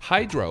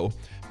Hydrow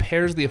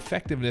pairs the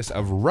effectiveness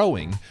of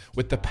rowing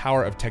with the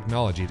power of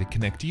technology to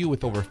connect you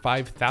with over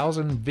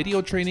 5,000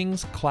 video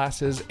trainings,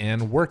 classes,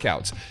 and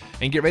workouts.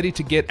 And get ready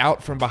to get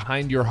out from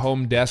behind your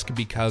home desk,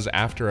 because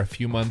after a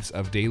few months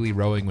of daily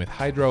rowing with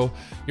Hydrow,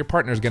 your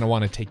partner's going to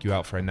want to take you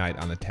out for a night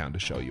on the town to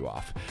show you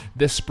off.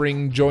 This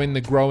spring, join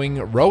the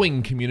growing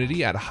rowing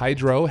community at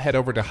Hydrow. Head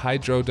over to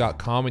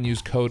hydrow.com and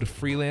use code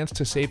FREELANCE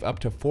to save up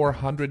to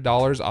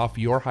 $400 off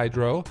your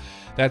Hydrow.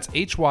 That's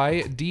HYDROW.com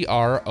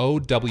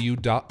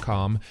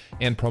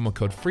and promo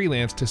code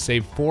FREELANCE to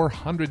save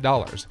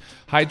 $400.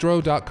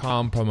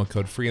 Hydrow.com, promo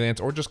code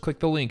FREELANCE, or just click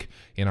the link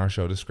in our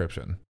show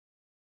description.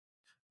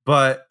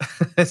 But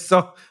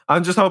so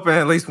I'm just hoping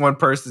at least one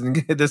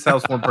person, this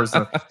helps one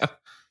person.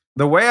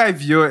 The way I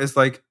view it is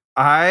like,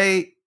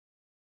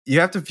 you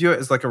have to view it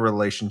as like a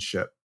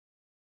relationship,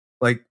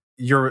 like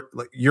your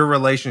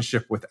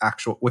relationship with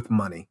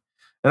money.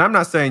 And I'm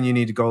not saying you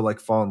need to go like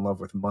fall in love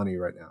with money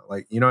right now.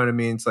 Like, you know what I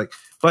mean? It's like,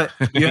 but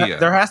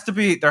there has to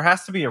be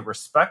a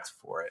respect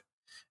for it.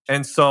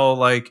 And so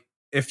like,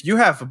 if you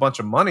have a bunch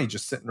of money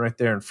just sitting right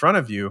there in front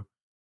of you,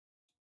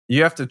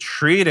 you have to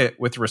treat it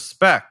with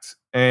respect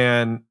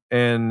and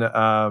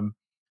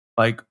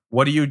like,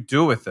 what do you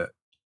do with it?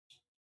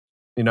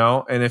 you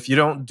know, and if you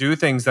don't do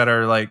things that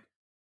are like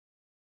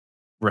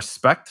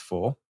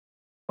respectful,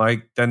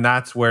 like then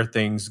that's where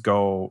things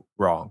go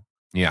wrong.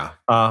 Yeah.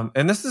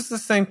 And this is the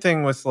same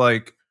thing with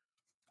like,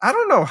 I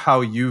don't know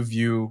how you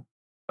view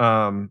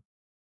like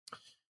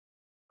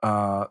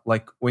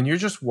when you're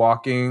just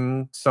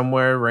walking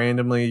somewhere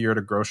randomly, you're at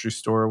a grocery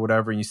store or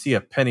whatever, and you see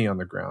a penny on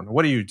the ground.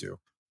 What do you do?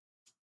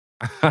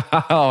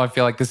 Oh, I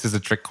feel like this is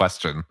a trick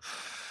question.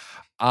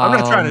 I'm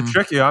not trying to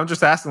trick you. I'm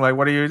just asking, like,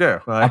 what do you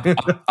do? Like,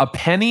 a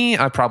penny,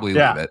 I probably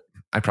Yeah. leave it.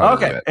 I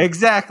probably leave okay, it.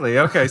 exactly.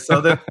 Okay,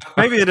 so then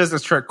maybe it is a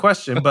trick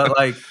question, but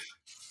like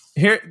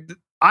here,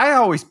 I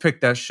always pick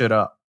that shit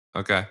up.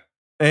 Okay.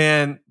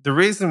 And the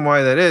reason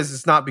why that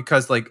is not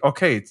because like,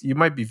 okay, you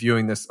might be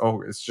viewing this,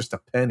 oh, it's just a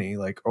penny.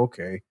 Like,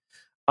 okay.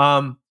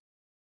 But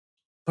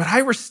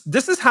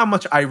this is how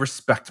much I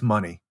respect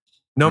money.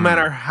 No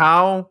matter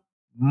how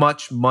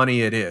much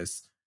money it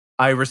is,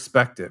 I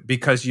respect it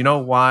because you know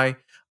why?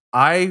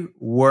 I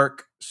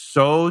work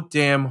so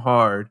damn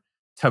hard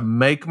to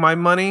make my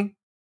money.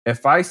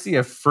 If I see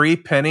a free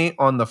penny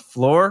on the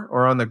floor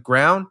or on the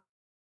ground,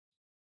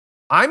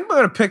 I'm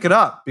going to pick it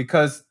up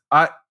because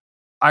I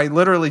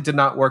literally did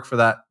not work for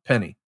that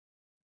penny.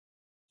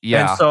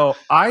 Yeah. And so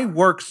I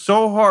work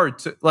so hard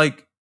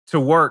to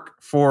work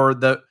for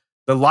the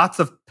lots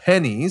of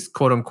pennies,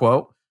 quote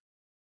unquote,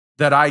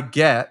 that I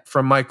get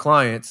from my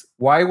clients.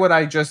 Why would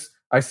I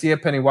see a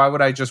penny, why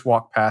would I just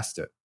walk past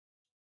it?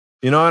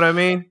 You know what I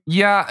mean?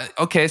 Yeah.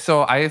 Okay.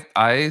 So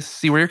I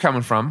see where you're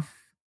coming from,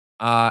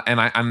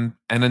 and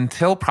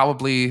until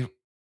probably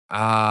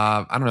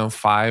I don't know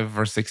 5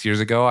 or 6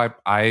 years ago,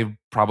 I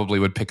probably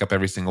would pick up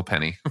every single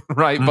penny,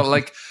 right? But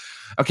like,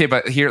 okay,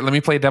 but here let me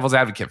play devil's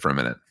advocate for a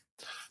minute.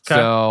 Okay.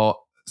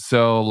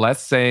 So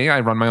let's say I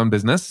run my own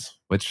business,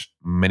 which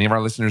many of our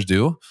listeners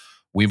do.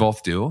 We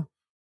both do.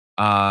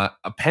 A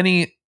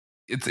penny,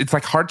 it's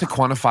like hard to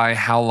quantify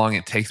how long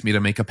it takes me to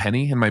make a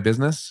penny in my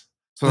business.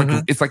 So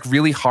like, it's like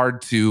really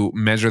hard to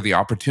measure the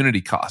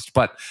opportunity cost.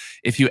 But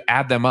if you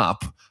add them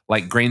up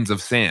like grains of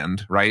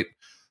sand, right?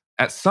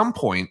 At some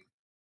point,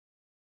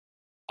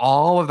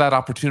 all of that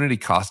opportunity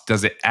cost,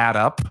 does it add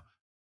up?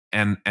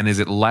 And is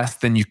it less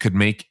than you could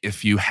make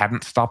if you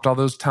hadn't stopped all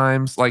those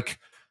times? I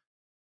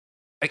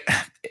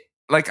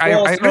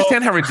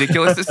understand how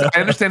ridiculous this is. I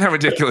understand how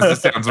ridiculous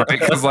this sounds, right?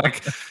 Because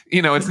like,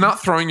 you know, it's not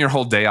throwing your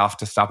whole day off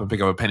to stop and pick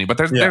up a penny. But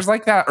there's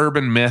like that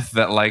urban myth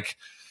that like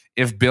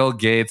if Bill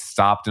Gates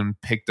stopped and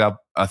picked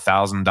up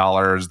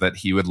 $1,000 that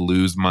he would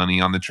lose money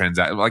on the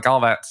transaction, like all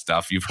that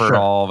stuff. You've heard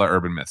all the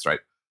urban myths, right?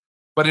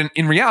 But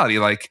in reality,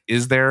 like,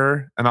 is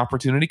there an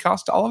opportunity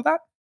cost to all of that?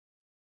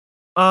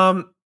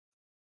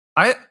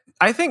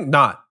 I think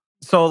not.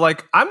 So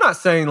like, I'm not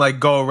saying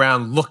like go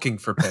around looking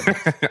for pennies.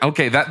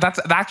 Okay, that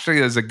actually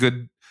is a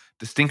good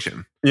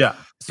distinction. Yeah.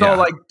 So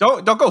like,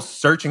 don't go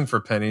searching for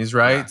pennies,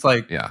 right? Yeah. It's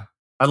like,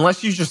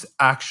 unless you just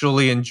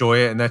actually enjoy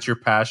it and that's your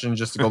passion,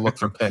 just to go look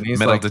for pennies,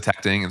 metal like,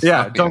 detecting. And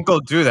stuff. Don't go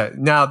do that.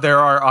 Now there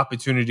are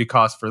opportunity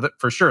costs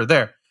for sure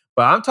there,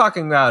 but I'm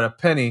talking about a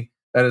penny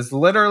that is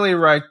literally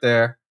right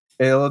there.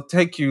 It'll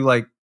take you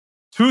like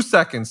 2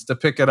 seconds to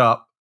pick it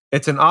up.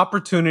 It's an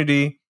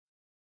opportunity.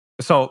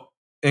 So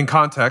in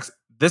context,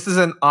 this is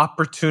an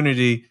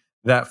opportunity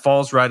that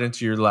falls right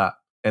into your lap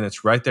and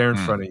it's right there in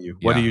front of you.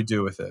 What do you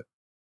do with it?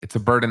 It's a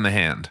bird in the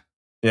hand.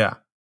 Yeah.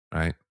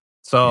 Right.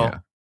 So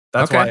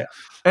that's why.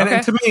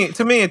 And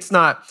to me, it's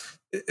not.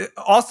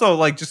 Also,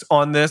 like just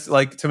on this,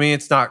 like to me,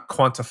 it's not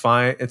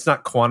quantifying. It's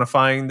not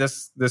quantifying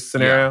this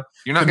scenario. Yeah.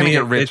 You're not going to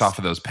get rich off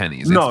of those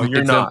pennies. No,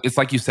 you're not. It's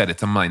like you said.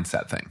 It's a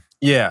mindset thing.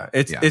 Yeah.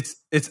 It's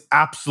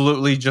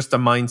absolutely just a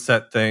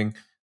mindset thing.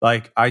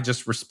 Like I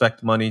just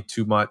respect money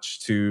too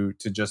much to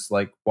just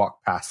like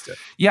walk past it.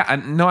 Yeah,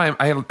 and no,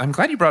 I'm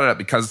glad you brought it up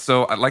because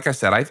so like I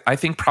said, I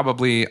think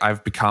probably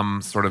I've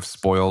become sort of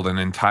spoiled and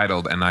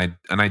entitled, and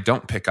I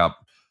don't pick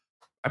up.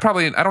 I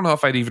don't know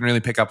if I'd even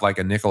really pick up like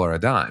a nickel or a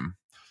dime,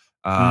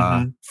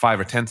 5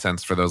 or 10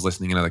 cents for those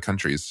listening in other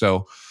countries.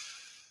 So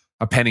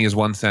a penny is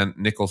 1 cent,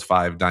 nickel's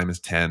 5, dime is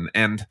 10,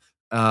 and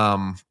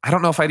I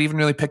don't know if I'd even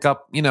really pick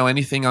up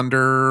anything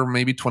under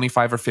maybe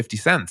 25 or 50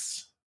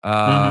 cents.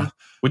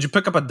 Would you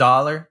pick up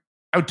 $1?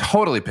 I would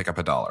totally pick up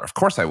 $1. Of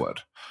course I would.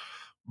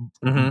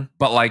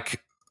 But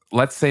like,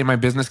 let's say my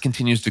business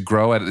continues to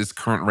grow at its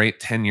current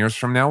rate 10 years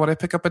from now. Would I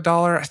pick up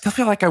 $1? I still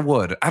feel like I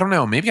would. I don't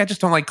know. Maybe I just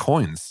don't like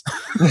coins.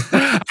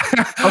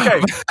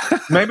 Okay.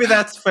 Maybe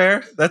that's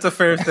fair. That's a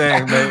fair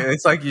thing.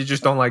 It's like you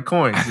just don't like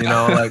coins,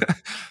 like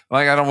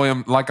I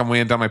don't like them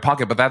weighing down my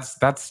pocket, but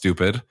that's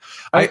stupid.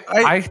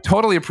 I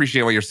totally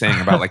appreciate what you're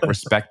saying about like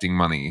respecting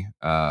money.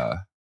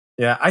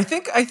 Yeah, I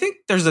think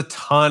there's a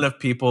ton of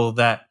people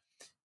that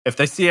if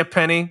they see a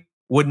penny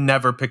would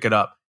never pick it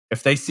up.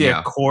 If they see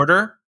a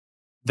quarter,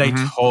 they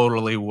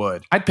totally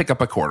would. I'd pick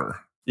up a quarter.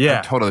 Yeah.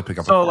 I'd totally pick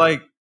up a quarter. So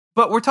like,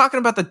 but we're talking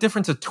about the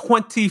difference of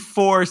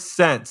 24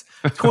 cents.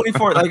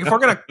 24 like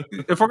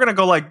if we're gonna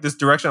go like this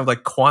direction of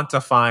like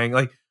quantifying,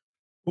 like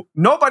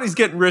nobody's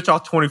getting rich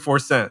off 24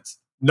 cents.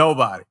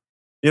 Nobody.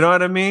 You know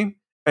what I mean?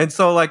 And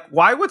so like,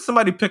 why would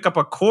somebody pick up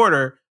a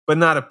quarter but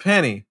not a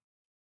penny?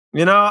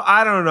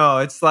 I don't know.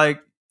 It's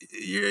like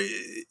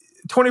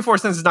 24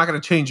 cents is not going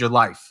to change your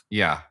life.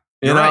 Yeah.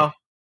 You know? Right.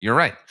 You're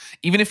right.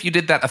 Even if you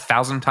did that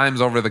 1,000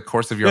 times over the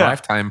course of your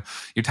lifetime,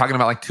 you're talking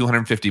about like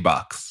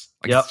 $250.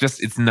 Like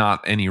it's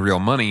not any real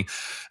money.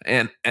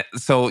 And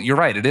so you're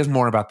right. It is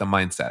more about the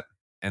mindset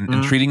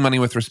and treating money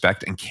with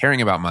respect and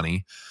caring about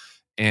money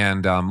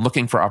and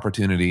looking for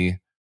opportunity.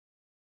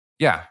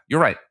 Yeah,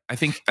 you're right. I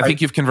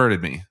think you've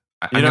converted me.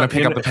 I'm going to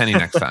pick up a penny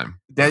next time.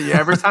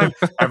 Every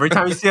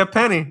time you see a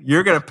penny,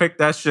 you're going to pick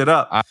that shit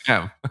up. I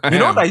am.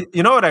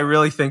 You know what I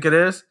really think it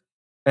is?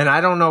 And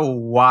I don't know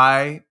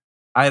why.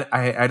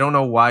 I don't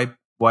know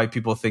why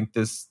people think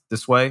this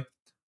way.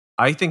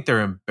 I think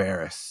they're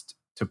embarrassed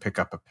to pick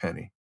up a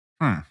penny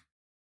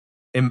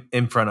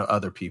in front of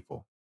other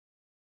people.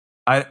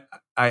 I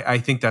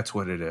think that's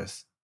what it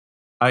is.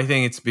 I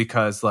think it's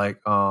because like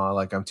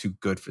I'm too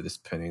good for this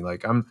penny.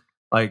 Like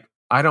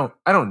I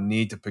don't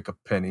need to pick up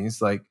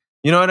pennies. Like,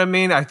 you know what I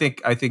mean? I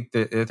think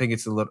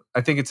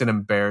it's an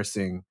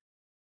embarrassing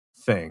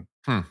thing.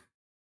 And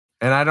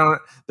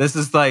this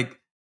is like,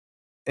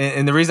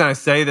 and the reason I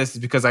say this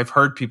is because I've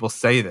heard people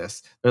say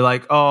this. They're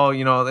like, oh,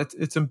 you know,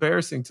 it's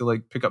embarrassing to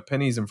like pick up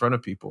pennies in front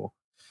of people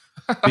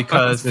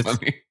because it's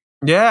funny.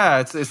 Yeah,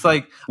 it's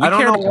like we I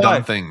don't know about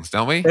dumb things,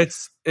 don't we?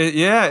 It's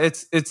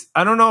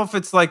I don't know if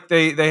it's like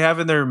they have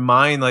in their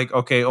mind like,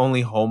 okay,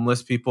 only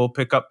homeless people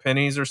pick up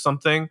pennies or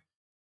something,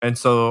 and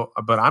so,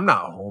 but I'm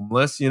not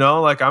homeless, you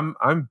know, like I'm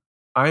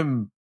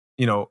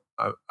you know,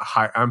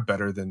 I'm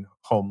better than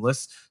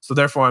homeless, so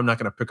therefore I'm not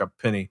going to pick up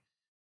a penny.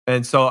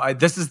 And so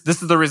this is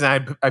the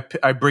reason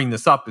I bring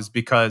this up is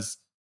because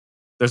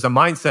there's a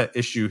mindset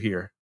issue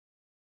here,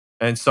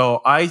 and so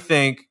I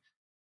think.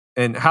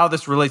 And how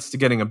this relates to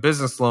getting a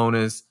business loan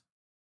is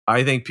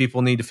I think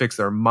people need to fix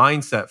their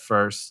mindset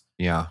first.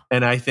 Yeah.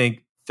 And I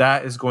think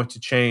that is going to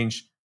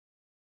change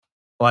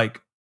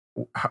like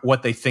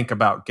what they think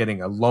about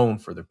getting a loan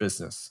for their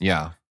business.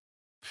 Yeah.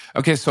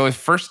 Okay, so if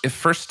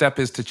first step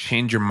is to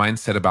change your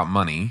mindset about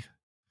money,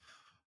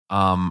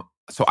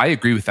 so I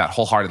agree with that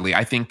wholeheartedly.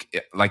 I think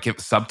like if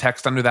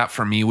subtext under that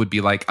for me would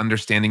be like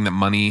understanding that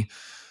money.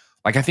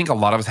 Like, I think a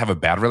lot of us have a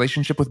bad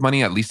relationship with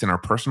money, at least in our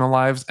personal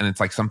lives. And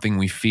it's like something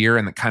we fear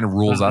and that kind of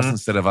rules us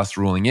instead of us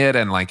ruling it.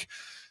 And like,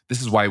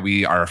 this is why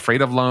we are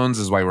afraid of loans.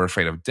 This is why we're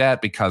afraid of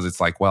debt, because it's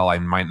like, well, I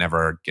might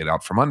never get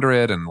out from under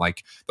it. And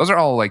like, those are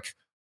all like,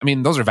 I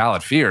mean, those are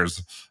valid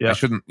fears. I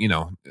shouldn't, you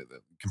know,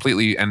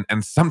 completely and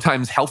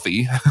sometimes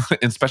healthy,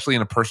 especially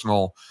in a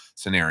personal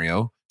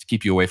scenario to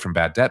keep you away from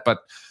bad debt.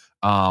 But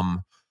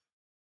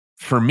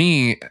for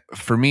me,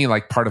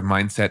 like part of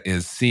mindset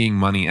is seeing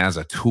money as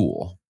a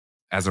tool,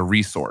 as a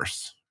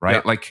resource,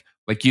 right? Yeah.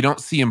 Like you don't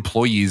see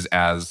employees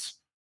as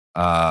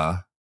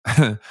or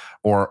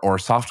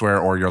software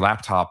or your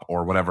laptop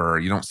or whatever.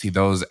 You don't see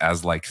those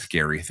as like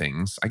scary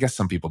things. I guess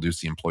some people do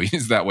see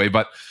employees that way,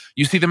 but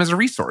you see them as a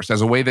resource,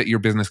 as a way that your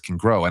business can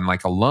grow. And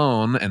like a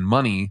loan and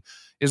money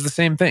is the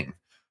same thing.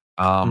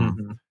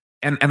 And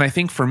I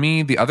think for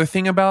me, the other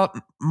thing about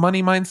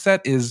money mindset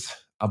is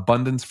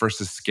abundance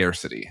versus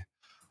scarcity.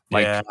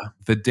 Like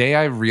the day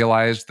I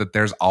realized that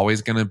there's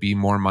always going to be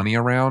more money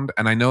around,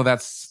 and I know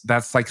that's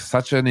like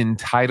such an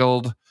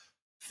entitled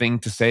thing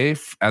to say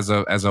as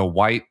a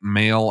white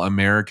male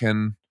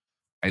American.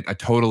 I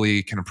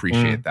totally can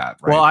appreciate that.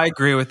 Right? Well, I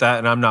agree with that,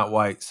 and I'm not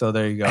white, so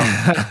there you go.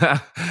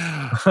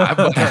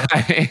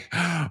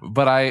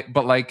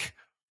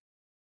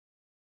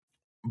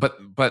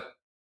 But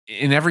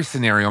in every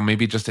scenario,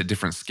 maybe just at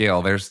different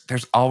scale,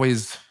 there's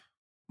always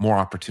more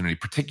opportunity,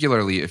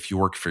 particularly if you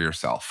work for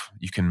yourself.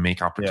 You can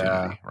make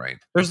opportunity, right?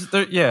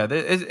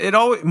 It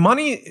always,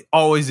 money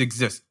always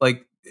exists.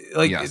 Like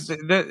yes.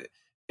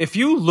 If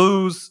you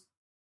lose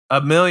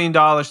 $1 million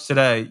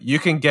today, you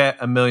can get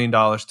 $1 million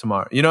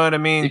tomorrow. You know what I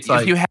mean?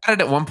 If you had it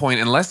at one point,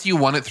 unless you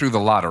won it through the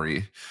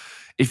lottery,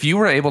 if you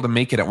were able to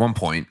make it at one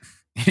point,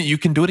 you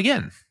can do it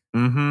again.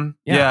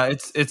 Yeah,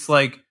 it's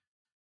like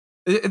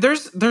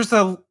there's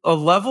a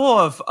level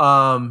of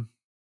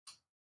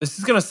this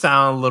is gonna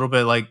sound a little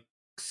bit like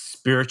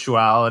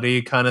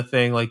spirituality kind of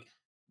thing, like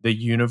the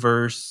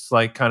universe,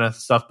 like kind of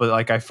stuff, but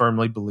like I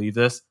firmly believe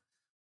this.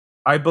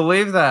 I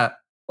believe that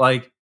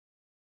like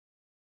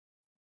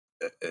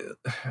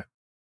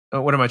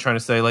what am I trying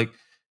to say? Like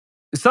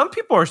some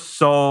people are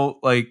so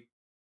like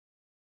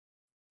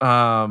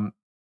the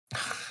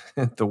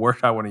word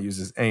I want to use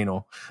is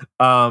anal,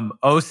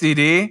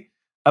 OCD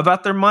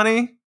about their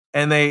money,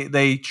 and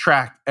they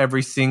track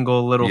every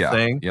single little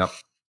thing. Yep.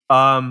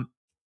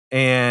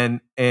 And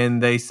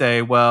they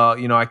say, well,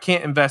 you know, I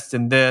can't invest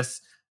in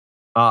this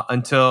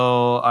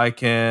until I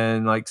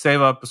can like save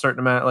up a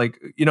certain amount,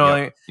 like, you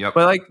know, but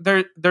like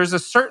there's a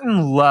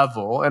certain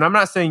level, and I'm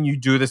not saying you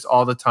do this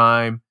all the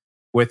time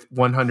with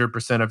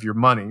 100% of your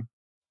money,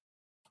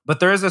 but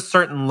there is a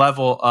certain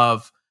level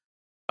of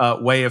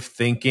way of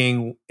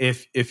thinking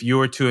if you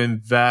were to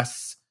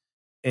invest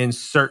in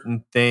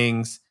certain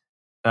things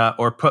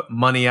or put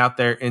money out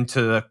there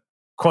into the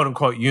quote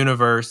unquote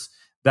universe,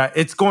 that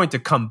it's going to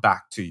come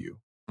back to you.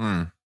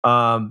 And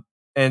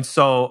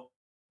so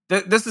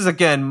this is,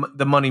 again,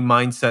 the money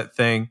mindset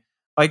thing.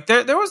 Like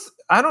there was,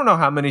 I don't know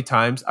how many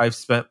times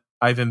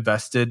I've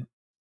invested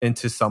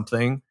into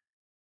something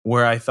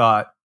where I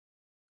thought,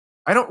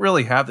 I don't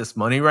really have this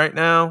money right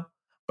now,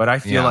 but I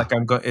feel like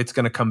it's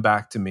going to come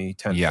back to me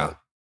tenfold. Yeah.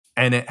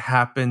 And it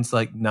happens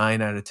like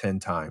 9 out of 10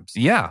 times.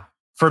 Yeah.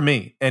 For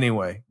me,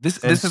 anyway.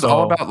 This is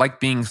all about like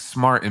being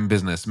smart in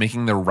business,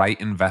 making the right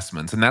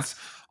investments. And that's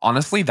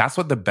honestly, that's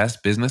what the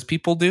best business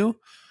people do,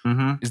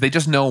 is they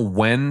just know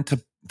when to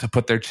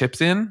put their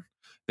chips in.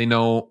 They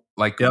know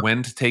like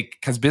when to take,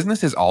 because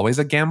business is always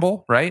a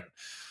gamble, right?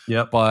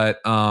 Yep. But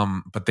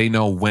they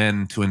know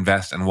when to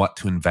invest and what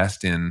to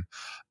invest in.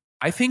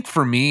 I think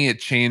for me, it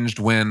changed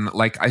when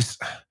like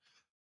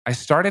I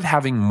started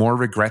having more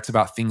regrets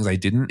about things I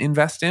didn't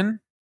invest in.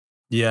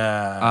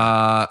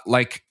 Yeah.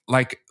 Like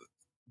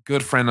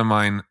good friend of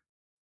mine,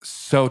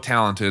 so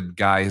talented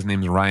guy. His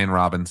name's Ryan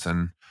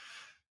Robinson.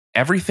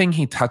 Everything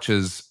he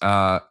touches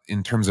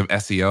in terms of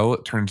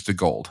SEO turns to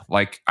gold.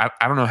 Like I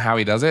don't know how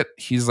he does it.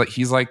 He's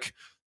like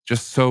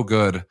just so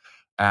good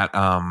at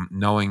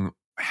knowing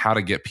how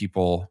to get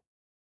people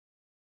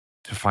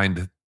to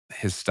find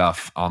his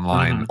stuff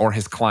online or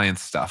his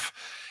clients' stuff.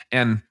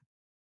 And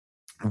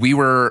we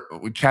were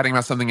chatting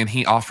about something and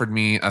he offered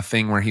me a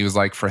thing where he was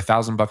like, for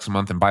 $1,000 a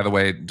month. And by the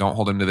way, don't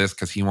hold him to this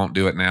because he won't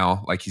do it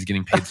now. Like he's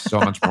getting paid so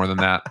much more than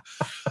that.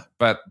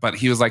 But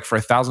he was like, for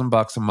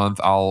 $1,000 a month,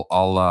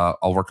 I'll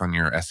work on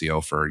your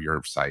SEO for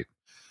your site.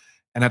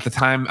 And at the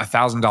time,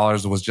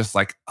 $1,000 was just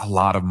like a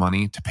lot of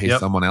money to pay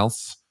someone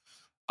else.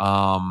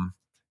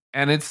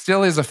 And it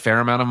still is a fair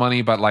amount of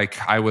money, but like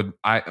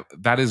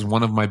that is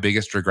one of my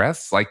biggest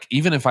regrets. Like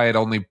even if I had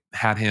only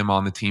had him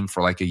on the team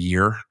for like a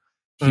year,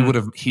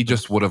 he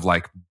just would have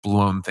like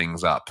blown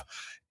things up.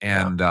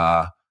 And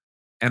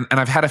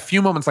I've had a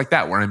few moments like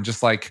that where I'm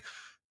just like,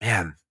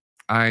 man,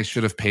 I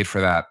should have paid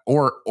for that.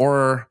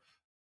 Or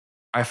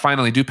I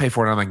finally do pay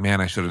for it. And I'm like,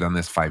 man, I should have done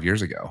this 5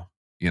 years ago.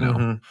 You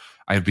know,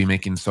 I'd be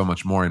making so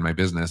much more in my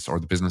business, or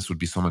the business would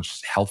be so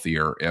much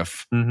healthier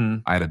if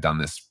I had done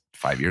this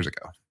 5 years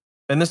ago.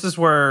 And this is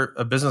where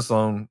a business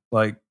loan,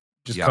 like,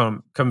 just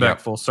come back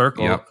full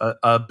circle. Yep.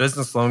 A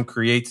business loan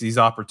creates these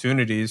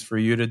opportunities for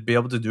you to be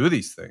able to do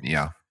these things.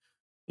 Yeah.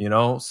 You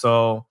know,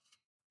 so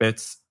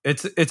it's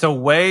a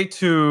way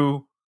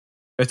to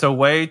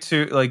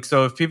like,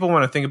 so if people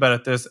want to think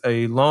about it,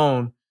 a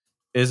loan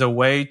is a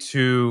way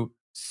to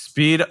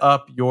speed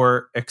up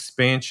your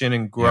expansion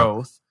and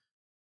growth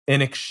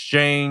in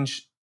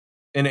exchange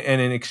and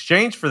in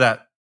exchange for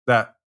that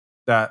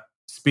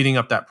speeding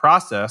up that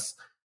process,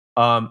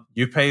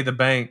 you pay the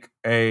bank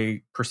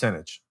a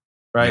percentage,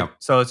 right? Yep.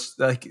 So it's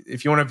like,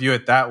 if you want to view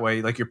it that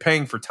way, like you're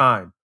paying for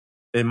time,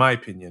 in my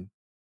opinion.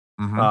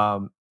 I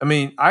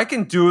mean, I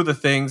can do the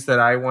things that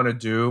I want to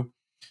do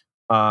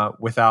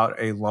without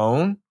a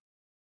loan.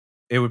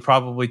 It would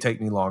probably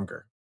take me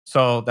longer.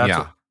 So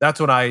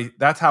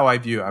that's how I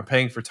view it. I'm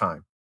paying for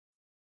time.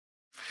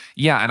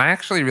 Yeah, and I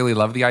actually really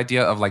love the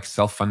idea of like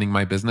self-funding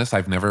my business.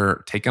 I've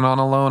never taken on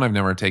a loan. I've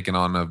never taken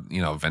on a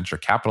venture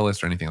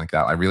capitalist or anything like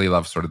that. I really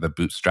love sort of the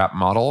bootstrap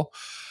model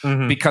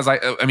because I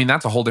mean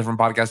that's a whole different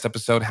podcast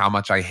episode. How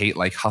much I hate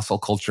like hustle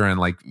culture and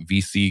like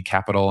VC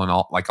capital and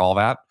all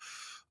that.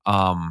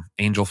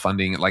 Angel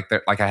funding, like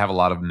I have a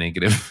lot of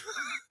negative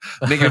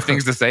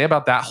things to say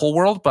about that whole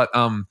world, but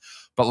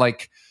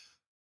like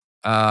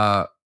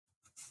after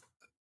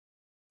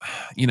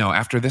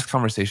this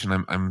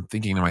conversation, I'm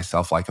thinking to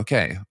myself, like,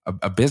 okay,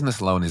 a business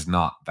loan is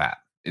not that.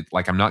 It's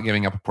like I'm not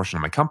giving up a portion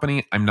of my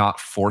company. I'm not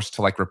forced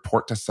to like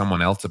report to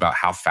someone else about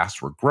how fast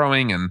we're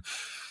growing and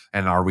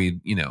are we,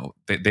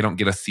 they don't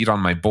get a seat on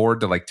my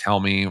board to like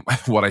tell me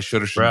what I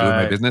should or shouldn't do in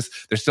my business.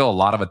 There's still a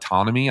lot of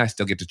autonomy. I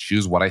still get to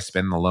choose what I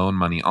spend the loan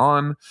money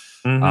on.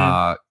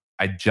 I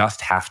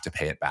just have to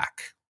pay it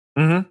back.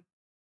 Yeah.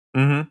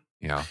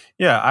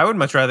 Yeah. I would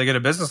much rather get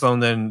a business loan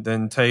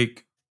than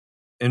take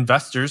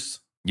investors.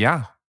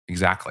 Yeah,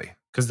 exactly.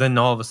 Because then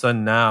all of a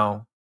sudden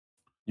now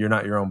you're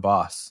not your own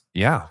boss.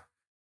 Yeah.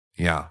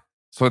 Yeah.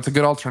 So it's a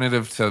good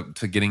alternative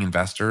to getting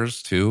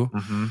investors too.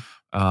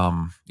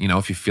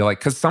 If you feel like,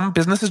 because some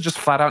businesses just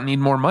flat out need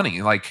more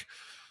money. Like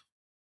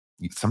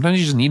sometimes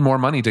you just need more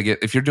money to get,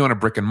 if you're doing a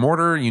brick and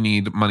mortar, you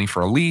need money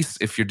for a lease.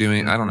 If you're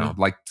doing, I don't know,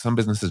 like some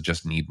businesses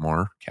just need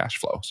more cash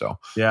flow. So,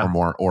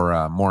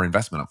 or more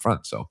investment up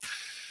front. So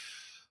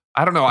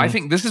I don't know. I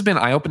think this has been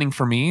eye-opening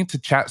for me to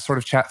chat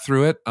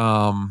through it.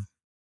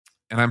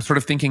 And I'm sort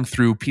of thinking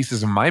through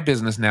pieces of my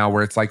business now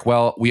where it's like,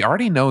 well, we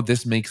already know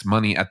this makes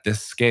money at this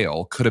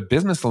scale. Could a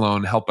business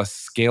loan help us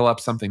scale up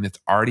something that's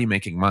already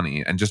making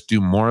money and just do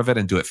more of it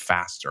and do it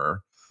faster?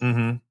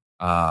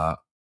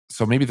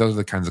 So maybe those are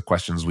the kinds of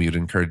questions we would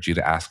encourage you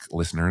to ask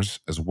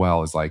listeners as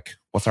well, is like,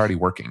 what's already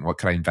working? What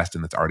could I invest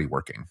in that's already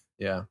working?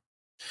 Yeah.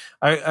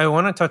 I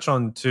want to touch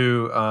on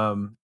too,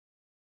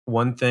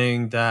 one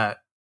thing that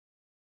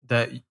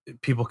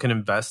people can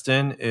invest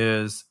in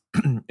is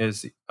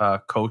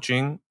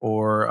coaching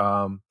or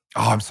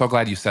I'm so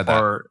glad you said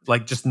that. Or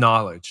like just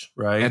knowledge,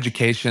 right?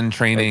 Education,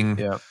 training.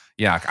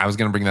 Yeah, I was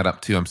going to bring that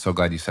up too. I'm so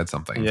glad you said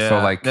something. So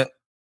like,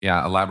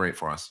 elaborate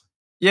for us.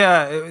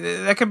 Yeah,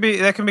 that can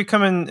be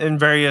coming in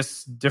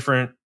various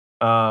different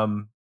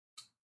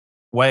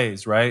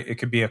ways, right? It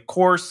could be a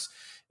course,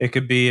 it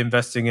could be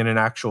investing in an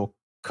actual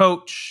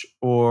coach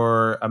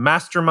or a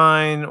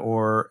mastermind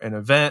or an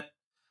event.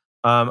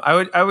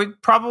 I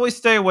would probably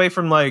stay away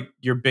from like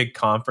your big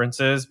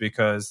conferences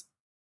because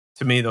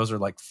to me those are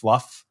like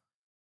fluff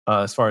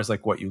as far as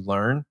like what you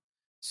learn.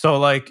 So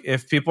like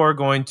if people are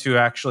going to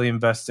actually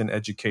invest in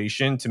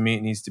education, to me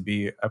it needs to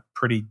be a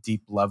pretty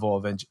deep level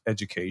of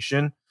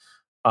education.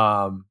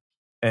 Um,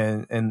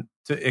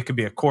 it could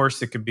be a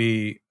course, it could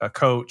be a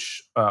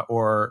coach,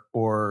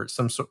 or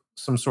some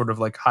sort of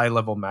like high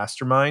level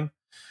mastermind.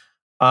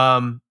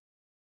 Um,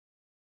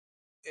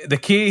 the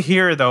key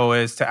here though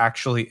is to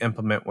actually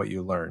implement what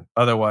you learn.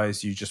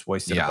 Otherwise, you just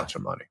wasted a bunch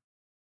of money.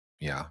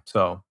 Yeah.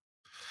 So,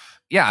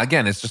 yeah,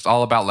 again, it's just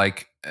all about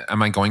like,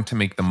 am I going to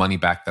make the money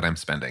back that I'm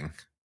spending?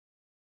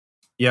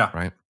 Yeah.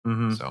 Right.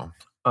 Mm-hmm. So,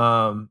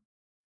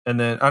 and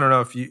then I don't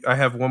know if I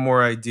have one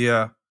more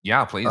idea.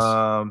 Yeah, please.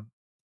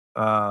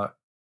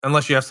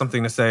 Unless you have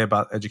something to say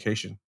about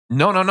education.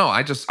 No.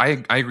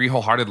 I agree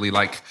wholeheartedly.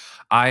 Like,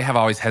 I have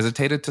always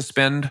hesitated to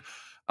spend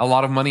a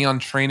lot of money on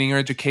training or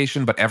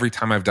education, but every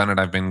time I've done it,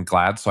 I've been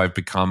glad. So I've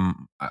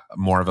become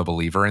more of a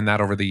believer in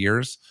that over the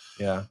years.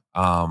 Yeah.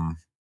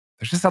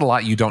 There's just a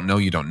lot you don't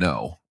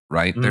know,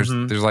 right?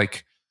 Mm-hmm. There's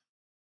like,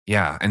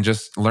 yeah, and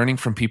just learning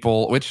from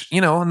people, which,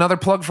 another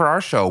plug for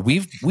our show.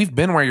 We've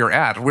been where you're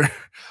at.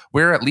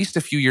 We're at least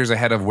a few years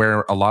ahead of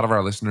where a lot of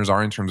our listeners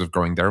are in terms of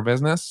growing their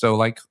business. So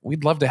like,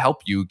 we'd love to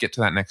help you get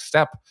to that next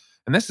step.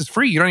 And this is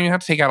free. You don't even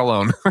have to take out a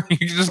loan. You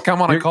can just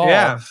come on a call.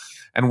 Yeah.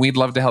 And we'd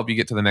love to help you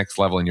get to the next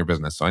level in your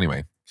business. So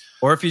anyway.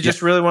 Or if you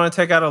just really want to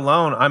take out a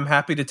loan, I'm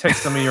happy to take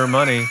some of your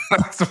money.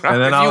 That's right.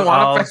 And then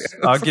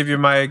I'll give you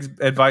my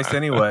advice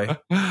anyway.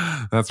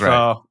 That's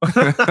right.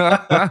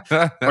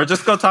 So, or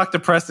just go talk to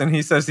Preston.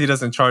 He says he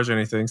doesn't charge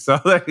anything. So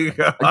there you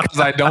go. Because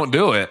I don't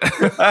do it.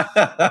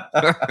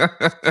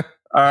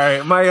 All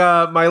right.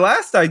 My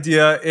last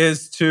idea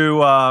is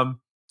to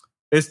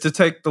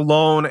take the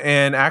loan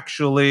and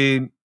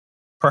actually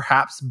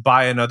perhaps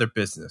buy another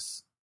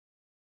business.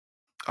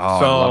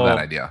 Oh, so, I love that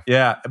idea.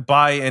 Yeah,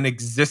 buy an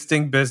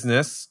existing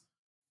business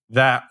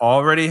that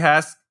already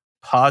has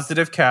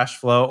positive cash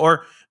flow,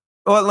 or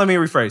well, let me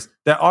rephrase,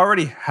 that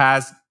already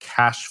has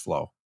cash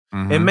flow.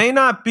 Mm-hmm. It may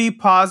not be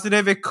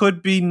positive, it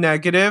could be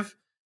negative,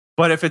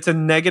 but if it's a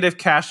negative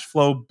cash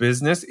flow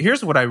business,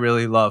 here's what I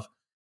really love.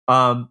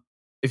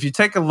 If you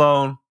take a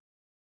loan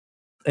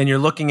and you're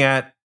looking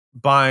at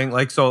buying,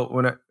 like,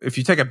 so if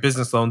you take a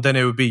business loan, then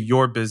it would be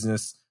your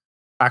business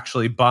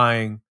actually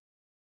buying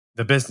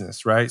the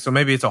business, right? So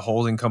maybe it's a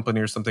holding company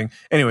or something.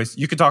 Anyways,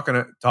 you could talk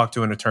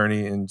to an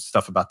attorney and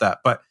stuff about that.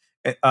 But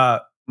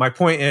my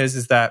point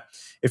is that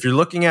if you're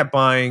looking at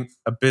buying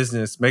a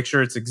business, make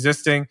sure it's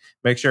existing,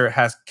 make sure it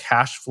has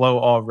cash flow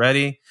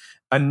already.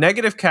 A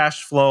negative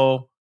cash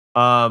flow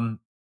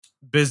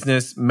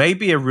business may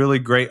be a really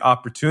great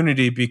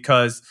opportunity,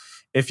 because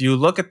if you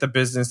look at the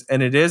business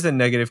and it is a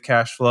negative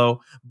cash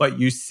flow, but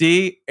you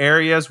see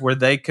areas where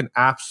they can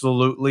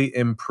absolutely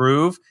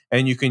improve,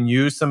 and you can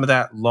use some of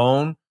that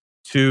loan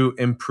to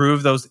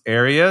improve those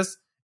areas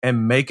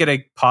and make it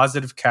a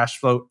positive cash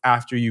flow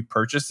after you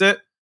purchase it,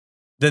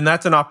 then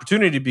that's an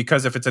opportunity,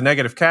 because if it's a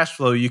negative cash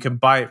flow, you can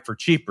buy it for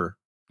cheaper.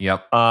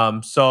 Yep.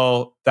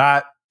 So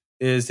that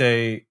is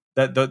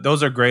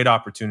those are great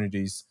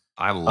opportunities.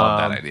 I love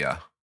that idea.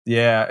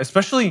 Yeah,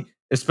 especially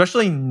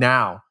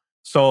now.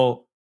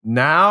 So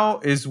now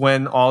is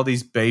when all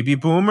these baby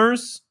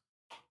boomers,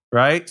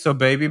 right? So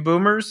baby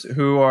boomers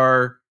who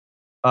are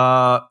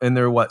in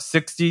their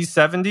 60s,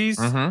 70s,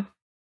 mm-hmm.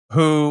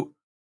 who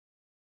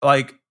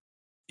like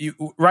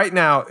right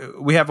now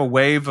we have a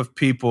wave of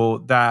people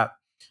that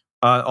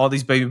all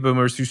these baby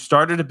boomers who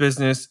started a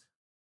business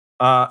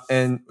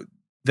and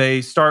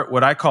they start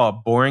what I call a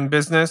boring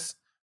business.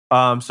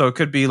 So it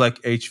could be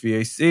like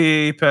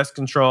HVAC, pest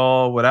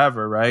control,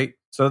 whatever, right?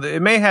 So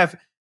it may have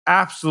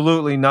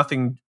absolutely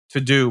nothing to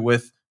do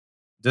with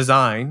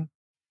design.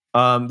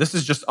 This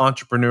is just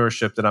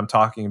entrepreneurship that I'm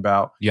talking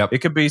about. Yep. It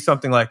could be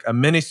something like a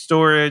mini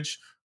storage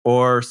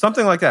or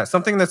something like that.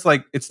 Something that's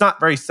like, it's not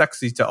very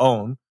sexy to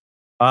own,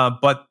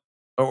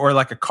 or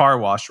like a car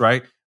wash,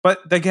 right?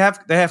 But they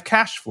have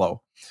cash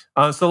flow.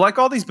 So like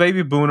all these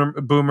baby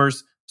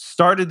boomers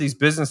started these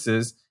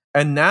businesses,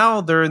 and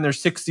now they're in their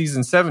 60s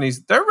and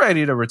 70s. They're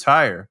ready to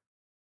retire.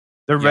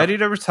 They're ready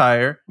to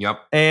retire. Yep.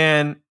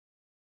 And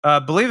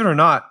believe it or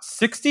not,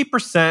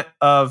 60%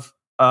 of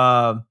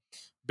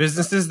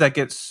businesses that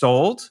get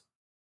sold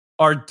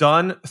are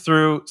done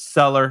through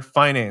seller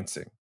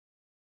financing.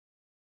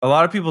 A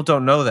lot of people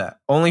don't know that.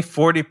 Only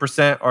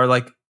 40% are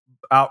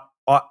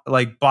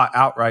bought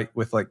outright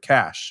with like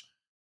cash,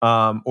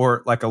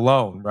 or like a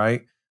loan,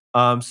 right?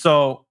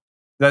 So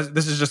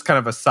this is just kind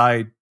of a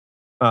side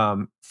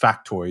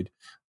factoid.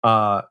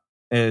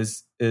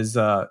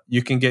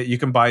 You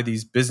can buy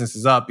these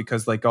businesses up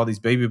because like all these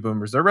baby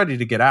boomers, they're ready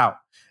to get out,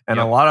 and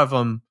a lot of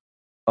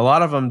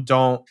them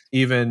don't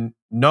even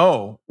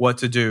know what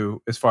to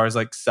do as far as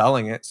like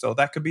selling it. So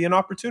that could be an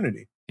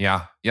opportunity.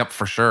 Yeah. Yep,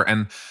 for sure.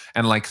 And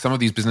like some of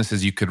these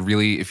businesses, you could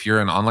really, if you're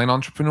an online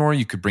entrepreneur,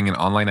 you could bring an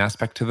online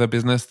aspect to the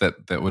business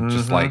that would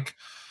just like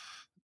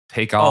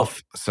take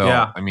off. So,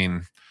 yeah. I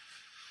mean,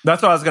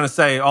 that's what I was going to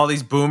say. All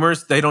these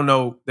boomers, they don't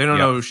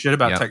know shit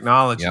about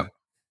technology. Yep.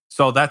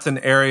 So that's an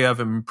area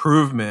of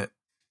improvement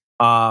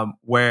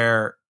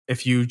where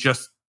if you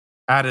just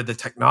added the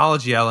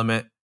technology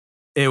element,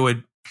 it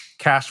would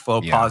cash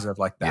flow positive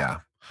like that. Yeah.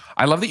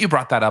 I love that you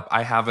brought that up.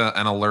 I have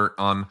an alert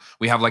on,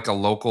 we have like a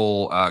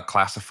local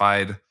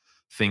classified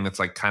thing that's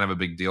like kind of a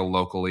big deal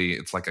locally.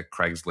 It's like a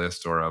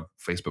Craigslist or a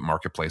Facebook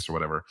Marketplace or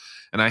whatever.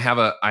 And I have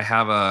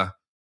an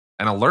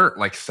alert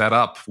like set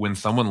up when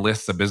someone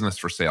lists a business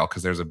for sale,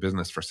 because there's a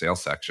business for sale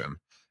section.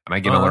 And I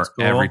get an alert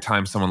every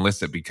time someone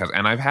lists it,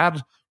 and I've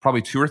had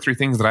probably 2 or 3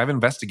 things that I've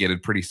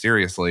investigated pretty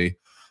seriously.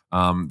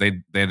 They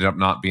ended up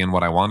not being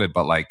what I wanted,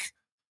 but like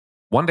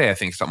one day I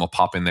think something will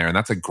pop in there, and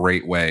that's a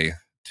great way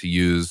to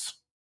use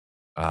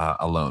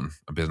a loan,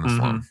 a business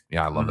loan.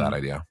 Yeah, I love that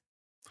idea.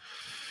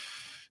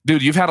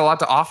 Dude, you've had a lot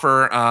to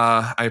offer.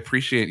 I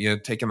appreciate you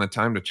taking the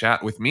time to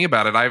chat with me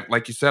about it.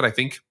 Like you said, I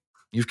think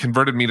you've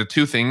converted me to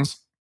 2 things.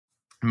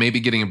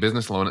 Maybe getting a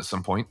business loan at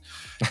some point,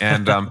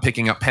 and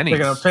picking up pennies.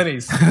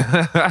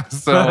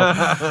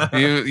 So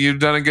you've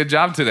done a good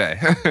job today.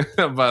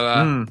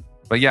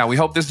 But yeah, we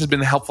hope this has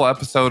been a helpful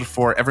episode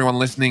for everyone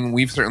listening.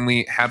 We've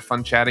certainly had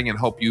fun chatting and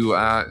hope you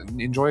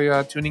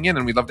enjoy tuning in.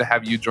 And we'd love to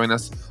have you join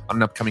us on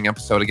an upcoming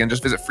episode. Again,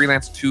 just visit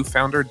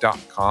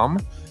freelance2founder.com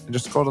and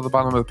just scroll to the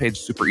bottom of the page.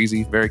 Super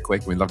easy, very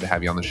quick. We'd love to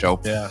have you on the show.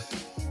 Yeah.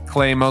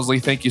 Clay Mosley,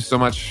 thank you so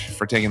much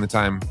for taking the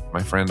time,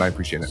 my friend. I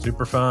appreciate it.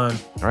 Super fun.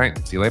 All right.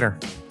 See you later.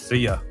 See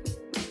ya.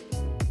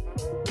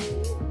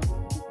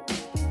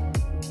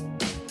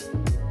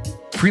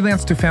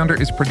 Freelance to Founder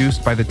is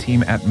produced by the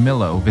team at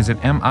Millo. Visit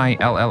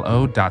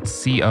millo.co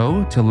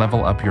to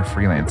level up your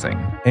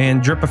freelancing.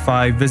 And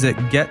Dripify, visit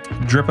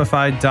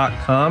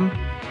getdripify.com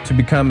to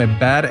become a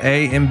bad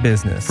A in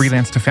business.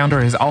 Freelance to Founder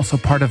is also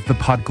part of The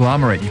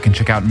Podglomerate. You can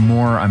check out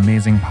more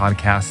amazing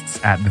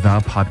podcasts at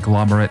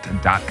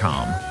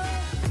thepodglomerate.com.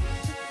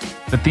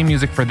 The theme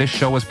music for this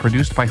show was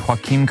produced by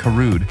Joaquin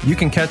Carud. You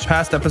can catch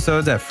past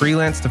episodes at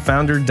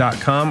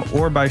freelancetofounder.com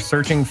or by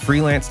searching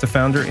Freelance to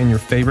Founder in your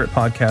favorite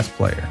podcast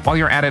player. While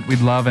you're at it,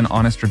 we'd love an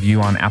honest review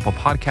on Apple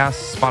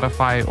Podcasts,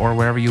 Spotify, or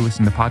wherever you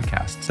listen to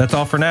podcasts. That's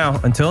all for now.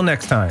 Until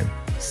next time.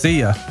 See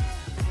ya.